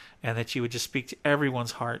that, and that you would just speak to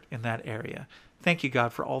everyone's heart in that area. Thank you,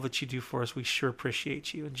 God, for all that you do for us. We sure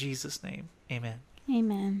appreciate you. In Jesus' name, amen.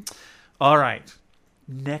 Amen. All right.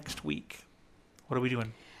 Next week, what are we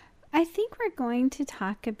doing? I think we're going to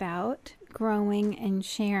talk about growing and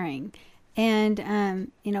sharing.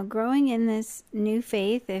 And, growing in this new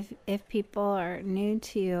faith, if people are new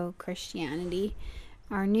to Christianity,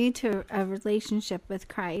 are new to a relationship with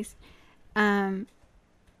Christ, how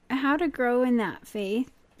to grow in that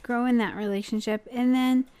faith, grow in that relationship, and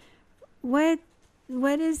then what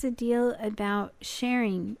what is the deal about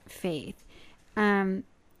sharing faith?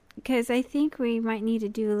 Because I think we might need to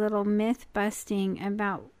do a little myth busting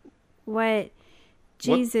about what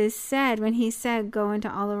Jesus said when he said, go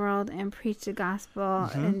into all the world and preach the gospel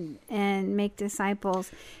and make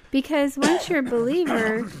disciples. Because once you're a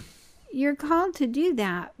believer, you're called to do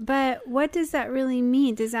that. But what does that really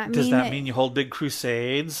mean? Does that mean you hold big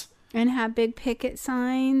crusades? And have big picket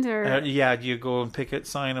signs? Or you go and picket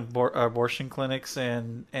sign abortion clinics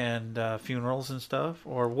and funerals and stuff?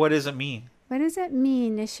 Or what does it mean? What does it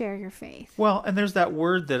mean to share your faith? Well, and there's that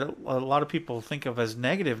word that a lot of people think of as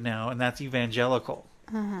negative now, and that's evangelical.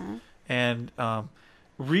 Uh-huh. And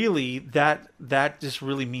really, that just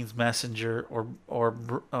really means messenger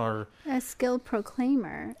or a skilled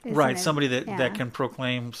proclaimer. Right, somebody that can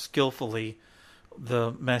proclaim skillfully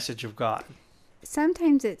the message of God.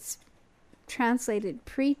 Sometimes it's translated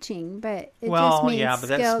preaching, but it just means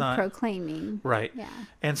skilled proclaiming. Right. Yeah.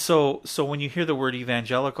 And so when you hear the word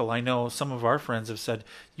evangelical, I know some of our friends have said,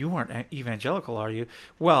 you aren't evangelical, are you?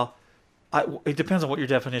 Well, it depends on what your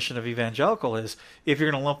definition of evangelical is. If you're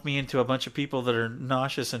going to lump me into a bunch of people that are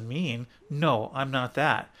nauseous and mean, no, I'm not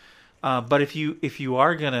that. But if you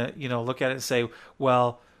are going to, look at it and say,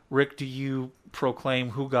 well, Rick, do you proclaim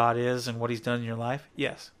who God is and what he's done in your life?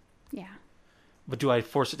 Yes. Yeah. But do I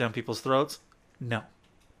force it down people's throats? No.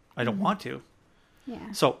 I don't want to.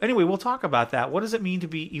 Yeah. So anyway, we'll talk about that. What does it mean to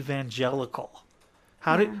be evangelical?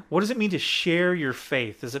 What does it mean to share your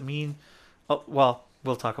faith? Does it mean,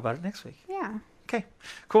 we'll talk about it next week. Yeah. Okay,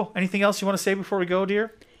 cool. Anything else you want to say before we go,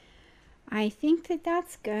 dear? I think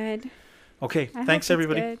that's good. Okay, thanks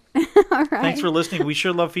everybody. All right. Thanks for listening. We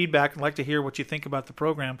sure love feedback and like to hear what you think about the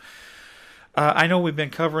program. I know we've been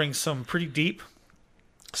covering some pretty deep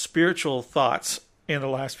spiritual thoughts in the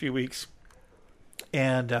last few weeks.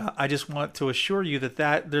 And I just want to assure you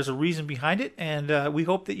that there's a reason behind it. And we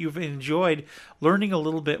hope that you've enjoyed learning a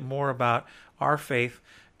little bit more about our faith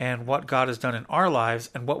and what God has done in our lives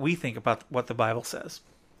and what we think about what the Bible says.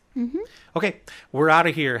 Mm-hmm. Okay, we're out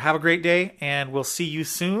of here. Have a great day, and we'll see you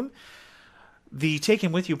soon. The Take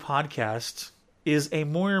Him With You podcast is a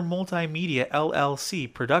Moyer Multimedia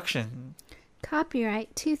LLC production.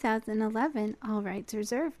 Copyright 2011, all rights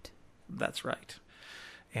reserved. That's right.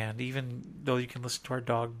 And even though you can listen to our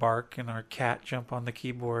dog bark and our cat jump on the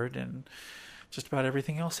keyboard and just about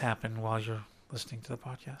everything else happen while you're listening to the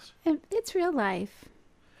podcast. It's real life.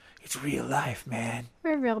 It's real life, man.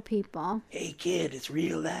 We're real people. Hey, kid, it's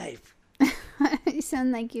real life. You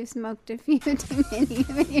sound like you smoked a few too many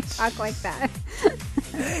when you talk like that.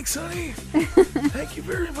 Thanks, honey. Thank you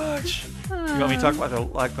very much. You want me to talk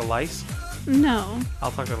about like the lice? No.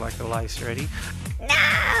 I'll talk like the lice. You ready?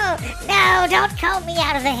 No, don't comb me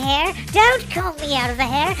out of the hair. Don't comb me out of the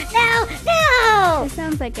hair. No. It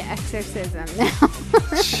sounds like an exorcism now.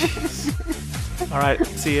 All right.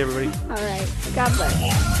 See you, everybody. All right. God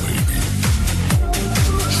bless.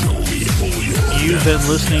 You've been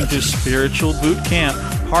listening to Spiritual Boot Camp,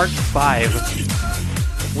 Part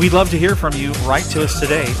 5. We'd love to hear from you. Write to us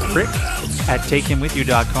today, Rick at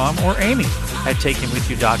takehimwithyou.com or Amy at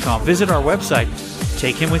takehimwithyou.com. Visit our website,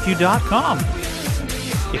 takehimwithyou.com.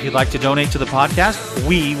 If you'd like to donate to the podcast,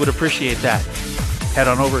 we would appreciate that. Head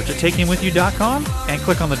on over to takehimwithyou.com and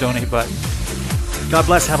click on the donate button. God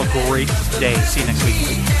bless. Have a great day. See you next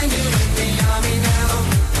week.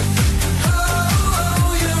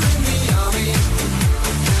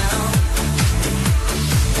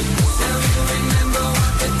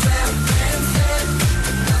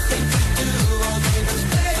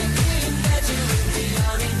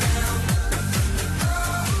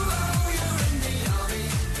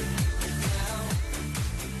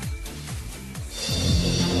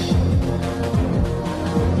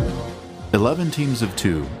 11 teams of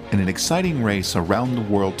 2 in an exciting race around the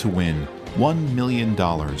world to win $1 million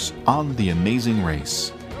on The Amazing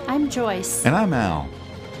Race. I'm Joyce. And I'm Al.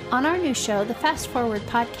 On our new show, the Fast Forward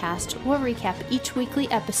podcast, we'll recap each weekly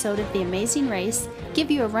episode of The Amazing Race, give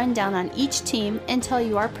you a rundown on each team, and tell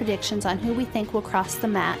you our predictions on who we think will cross the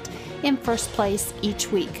mat in first place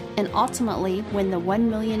each week, and ultimately win the $1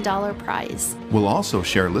 million prize. We'll also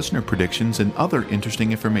share listener predictions and other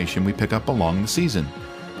interesting information we pick up along the season.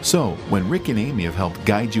 So, when Rick and Amy have helped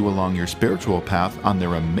guide you along your spiritual path on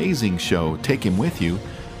their amazing show, Take Him With You,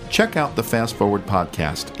 check out the Fast Forward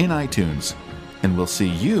podcast in iTunes. And we'll see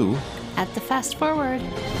you at the Fast Forward.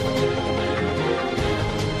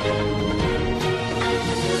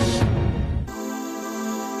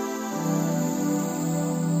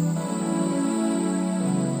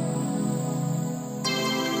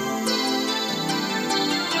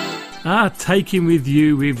 Taking With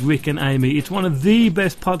You with Rick and Amy. It's one of the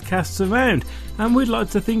best podcasts around, and we'd like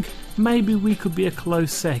to think maybe we could be a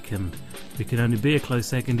close second. We can only be a close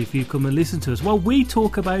second if you come and listen to us while we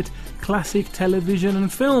talk about classic television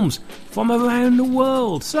and films from around the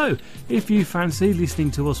world. So, if you fancy listening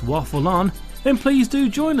to us waffle on, then please do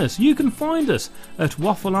join us. You can find us at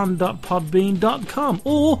waffleon.podbean.com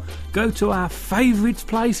or go to our favourite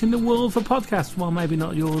place in the world for podcasts. Well, maybe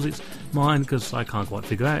not yours, it's mine because I can't quite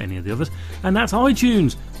figure out any of the others. And that's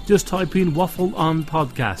iTunes. Just type in Waffle On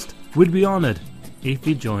Podcast. We'd be honoured if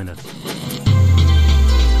you join us.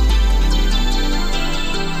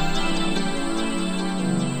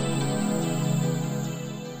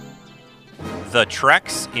 The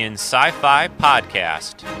Treks in Sci-Fi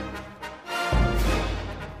Podcast.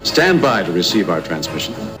 Stand by to receive our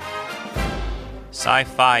transmission.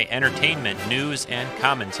 Sci-fi entertainment news and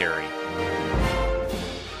commentary.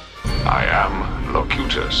 I am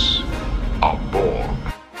Locutus of Borg.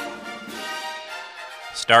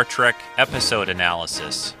 Star Trek episode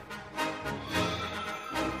analysis.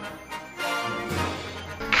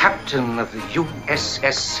 Captain of the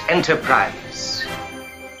USS Enterprise.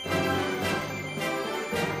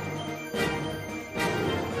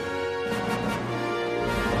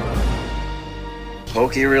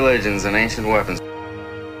 Hokey religions and ancient weapons.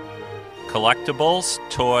 Collectibles,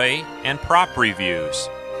 toy, and prop reviews.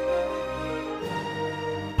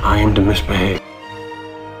 I am to misbehave.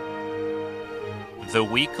 The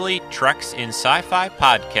weekly Treks in Sci-Fi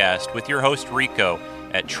podcast with your host Rico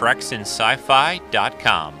at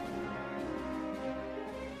treksinsci-fi.com.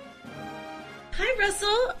 Hi,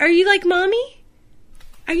 Russell. Are you like Mommy?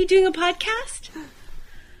 Are you doing a podcast?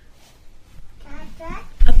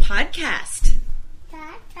 A podcast.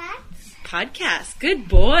 Podcast. Good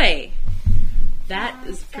boy. That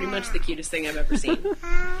is pretty much the cutest thing I've ever seen.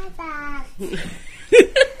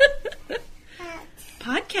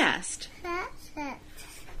 Podcast.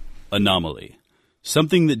 Anomaly.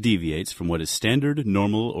 Something that deviates from what is standard,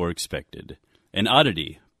 normal, or expected. An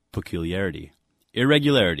oddity. Peculiarity.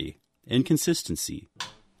 Irregularity. Inconsistency.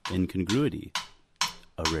 Incongruity.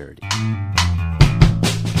 A rarity.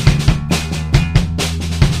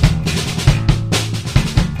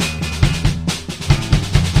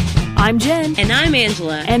 I'm Jen. And I'm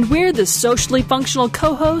Angela. And we're the socially functional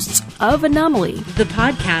co-hosts of Anomaly, the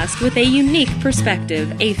podcast with a unique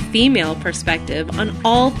perspective, a female perspective on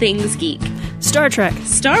all things geek. Star Trek,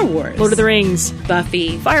 Star Wars, Lord of the Rings,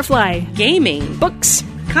 Buffy, Firefly, gaming, books,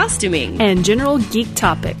 costuming, and general geek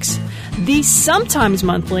topics. The sometimes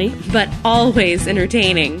monthly, but always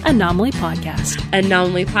entertaining Anomaly Podcast.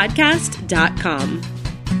 AnomalyPodcast.com.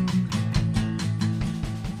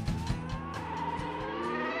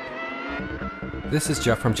 This is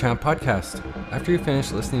Jeff from Champ Podcast. After you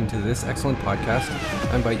finish listening to this excellent podcast,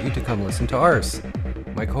 I invite you to come listen to ours.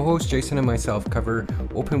 My co-host Jason and myself cover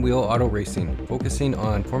open-wheel auto racing, focusing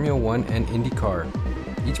on Formula 1 and IndyCar.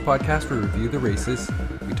 Each podcast we review the races,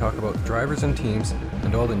 we talk about the drivers and teams,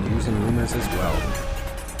 and all the news and rumors as well.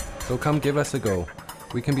 So come give us a go.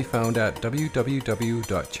 We can be found at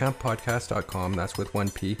www.champpodcast.com, that's with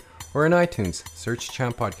 1P, or in iTunes, search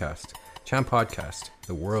Champ Podcast. Champ Podcast,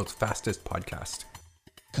 the world's fastest podcast.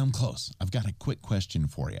 Come close. I've got a quick question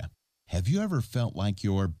for you. Have you ever felt like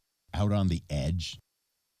you're out on the edge?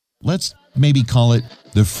 Let's maybe call it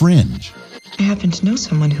the fringe. I happen to know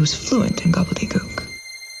someone who's fluent in gobbledygook.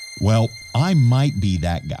 Well, I might be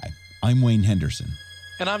that guy. I'm Wayne Henderson.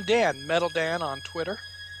 And I'm Dan, Metal Dan on Twitter.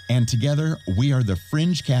 And together, we are the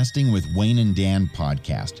Fringe Casting with Wayne and Dan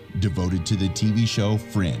podcast, devoted to the TV show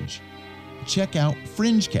Fringe. Check out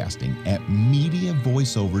Fringe Casting at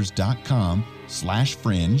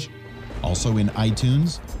mediavoiceovers.com/fringe, also in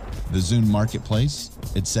iTunes, the Zune Marketplace,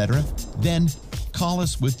 etc. Then call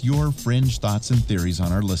us with your Fringe thoughts and theories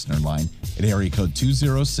on our listener line at area code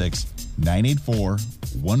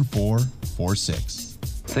 206-984-1446.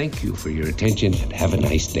 Thank you for your attention and have a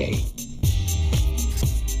nice day.